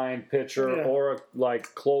the line pitcher Yeah. or a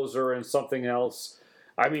like closer and something else.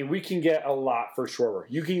 I mean, we can get a lot for Schwarber.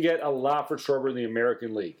 You can get a lot for Schwarber in the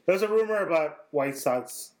American League. There's a rumor about White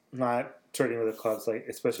Sox not trading with the clubs, like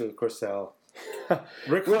especially with Chris Sale.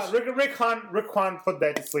 Rick Hahn put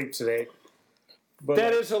that to sleep today. But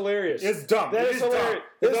That is hilarious. it's dumb. That It is hilarious. dumb.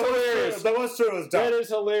 It's hilarious. That was true. It was dumb. That is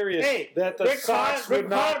hilarious. Hey, that the Rick Sox Hahn, would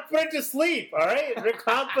not. Rick Hahn put it to sleep. All right, Rick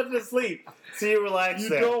Hahn put it to sleep. So you relax. You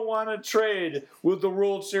there. don't want to trade with the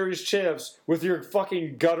World Series champs with your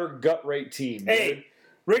fucking gut rate team. Hey, dude.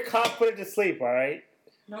 Rick Hahn put it to sleep. All right.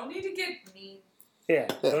 No need to get mean. Yeah.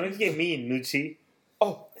 Don't need to get mean, Nucci.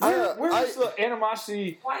 Oh, where's the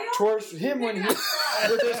animosity Why don't towards you him when pick he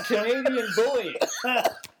up with his Canadian bullying?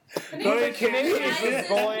 Canadian Canadians people is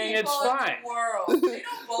bullying, it's in the fine. world. They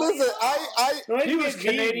don't bully Listen, us. Don't He need to was get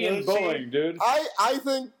mean, Canadian Nucci. bullying, dude. I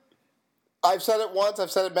think I've said it once. I've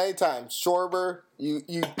said it many times. Schwarber, you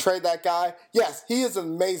trade that guy. Yes, he is an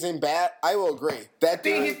amazing bat. I will agree. That I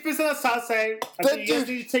think dude. he's on the south side. I That think you dude-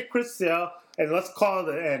 need to take Chris Sale, and let's call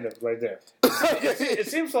it the end of right there. It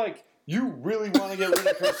seems like you really want to get rid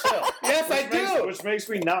of Chris Sale. Yes, I do. Which makes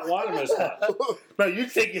me not want him as much. No, you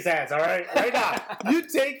take his ass, all right? Right now. You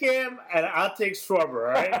take him, and I'll take Schwarber,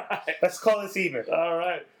 all right? Let's call this even. All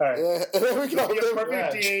right. All right. Yeah, there we go. Your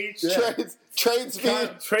perfect DH. Trades me.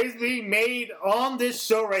 Trades being made on this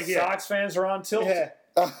show right here. Sox fans are on tilt. Yeah.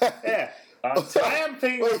 Yeah. On tilt. I am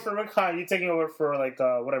taking over for Rick Hahn. You taking over for, like,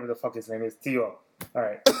 whatever the fuck his name is. T.O. All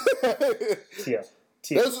right. T.O.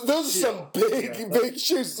 Those are some big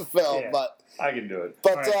shoes to fill. Yeah. But I can do it.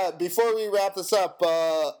 but All right. before we wrap this up,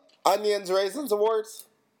 Onions Raisins Awards.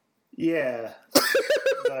 Yeah.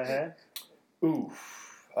 Go ahead. Ooh.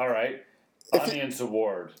 All right. Onions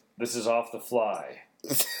Award. This is off the fly.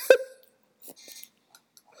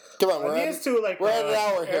 Come on, we're Onions to, like, we're at an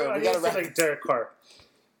hour here. We Onions gotta to, wrap like, Derek Carr.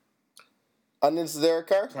 Onions to Derek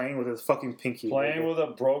Carr. Playing with his fucking pinky. Playing with a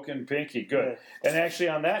broken pinky. Good. And actually,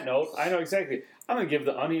 on that note, I know exactly. I'm going to give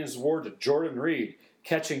the Onions Award to Jordan Reed,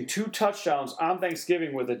 catching 2 touchdowns on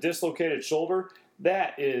Thanksgiving with a dislocated shoulder.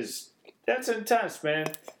 That's intense, man.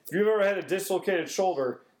 If you've ever had a dislocated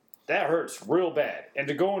shoulder, that hurts real bad. And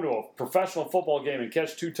to go into a professional football game and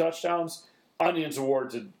catch 2 touchdowns, Onions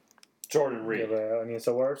Award to Jordan Reed. Give Onions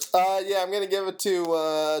Awards. Yeah, I'm going to give it to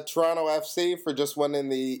Toronto FC for just winning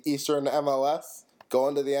the Eastern MLS.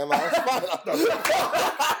 Going to the MLS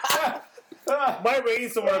final. My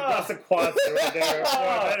ratings award goes to Quad right there.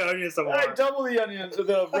 That Onions Hey, Award. double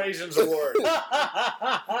the Raisins Award.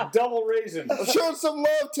 Double Raisins. I'm showing some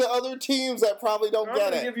love to other teams that probably don't I'm get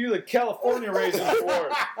going to it. give you the California Raisins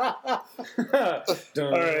Award.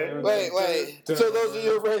 All right. Wait. So those are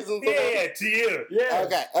your Raisins Yeah, Awards? yeah, to you. Yeah.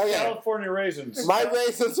 Okay. California Raisins. My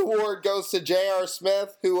Raisins Award goes to J.R.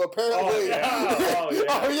 Smith, who apparently... Oh, yeah.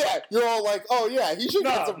 Oh, yeah. You're all like, oh, yeah, he should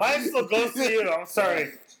get No, some... mine still goes to you. I'm sorry.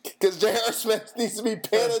 Because J.R. Smith needs to be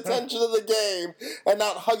paying attention to the game and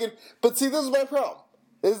not hugging. But see, this is my problem.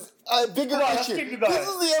 is a bigger issue. This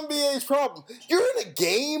is the NBA's problem. You're in a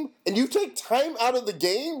game and you take time out of the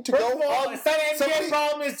game to go on. It's not an NBA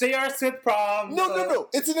problem. It's J.R. Smith problem. No.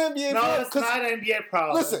 It's an NBA problem. No, it's not an NBA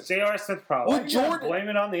problem. Listen, J.R. Smith problem. Would Jordan blame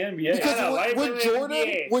it on the NBA?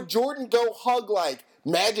 Because would Jordan go hug like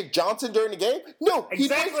Magic Johnson during the game? No,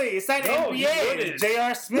 exactly. It's not NBA. It's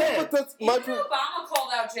J.R. Smith. No, but that's my Obama called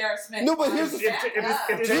out J.R. Smith. No, but here's if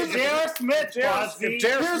J.R. Smith. If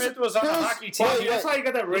J.R. Smith was on the hockey team, that's why you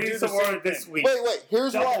got to raise the word this week. Wait.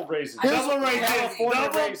 Here's why. Double raises. Double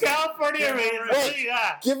California raises. Wait,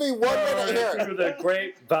 give me 1 minute here. Through the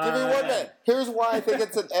grapevine. Give me 1 minute. Here's why I think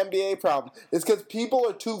it's an NBA problem. It's because people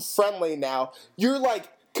are too friendly now. You're like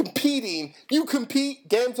competing. You compete,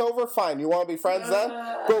 game's over, fine. You want to be friends then?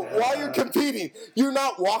 But while you're competing, you're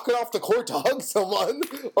not walking off the court to hug someone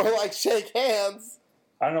or like shake hands.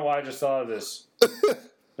 I don't know why I just thought of this.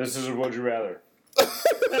 This is a Would You Rather.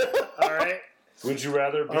 All right. Would you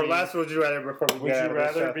rather be? Our last Would You Rather before we get out of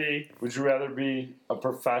the show. Would you rather be a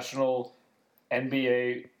professional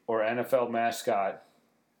NBA or NFL mascot,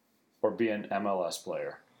 or be an MLS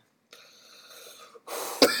player?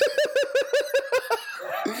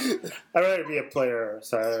 I'd rather be a player.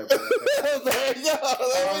 Sorry. There you go.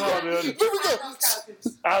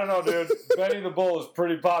 I don't know, dude. Benny the Bull is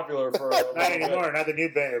pretty popular for not anymore. Not the new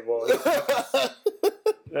Benny the Bull.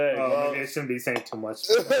 Hey, maybe I shouldn't be saying too much.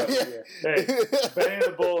 Hey, Benny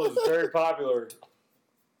the Bull is very popular.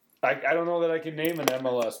 I don't know that I can name an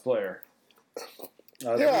MLS player.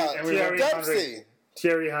 Dempsey.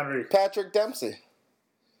 Thierry Henry. Patrick Dempsey.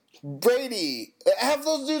 Brady. Have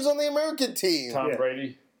those dudes on the American team. Tom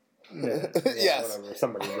Brady. Yes. Whatever.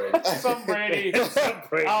 Somebody Brady. Some Brady.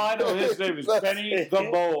 All I know his name is Benny the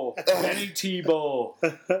Bull. Benny T. Bull.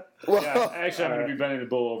 Actually, I'm going to be Benny the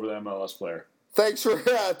Bull over the MLS player. Thanks for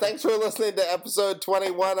listening to episode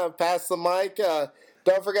 21 of Pass the Mic.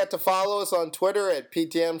 Don't forget to follow us on Twitter at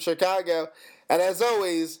PTM Chicago. And as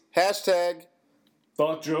always,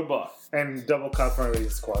 #FuckJoeBuck. And double California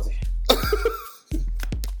Quasi.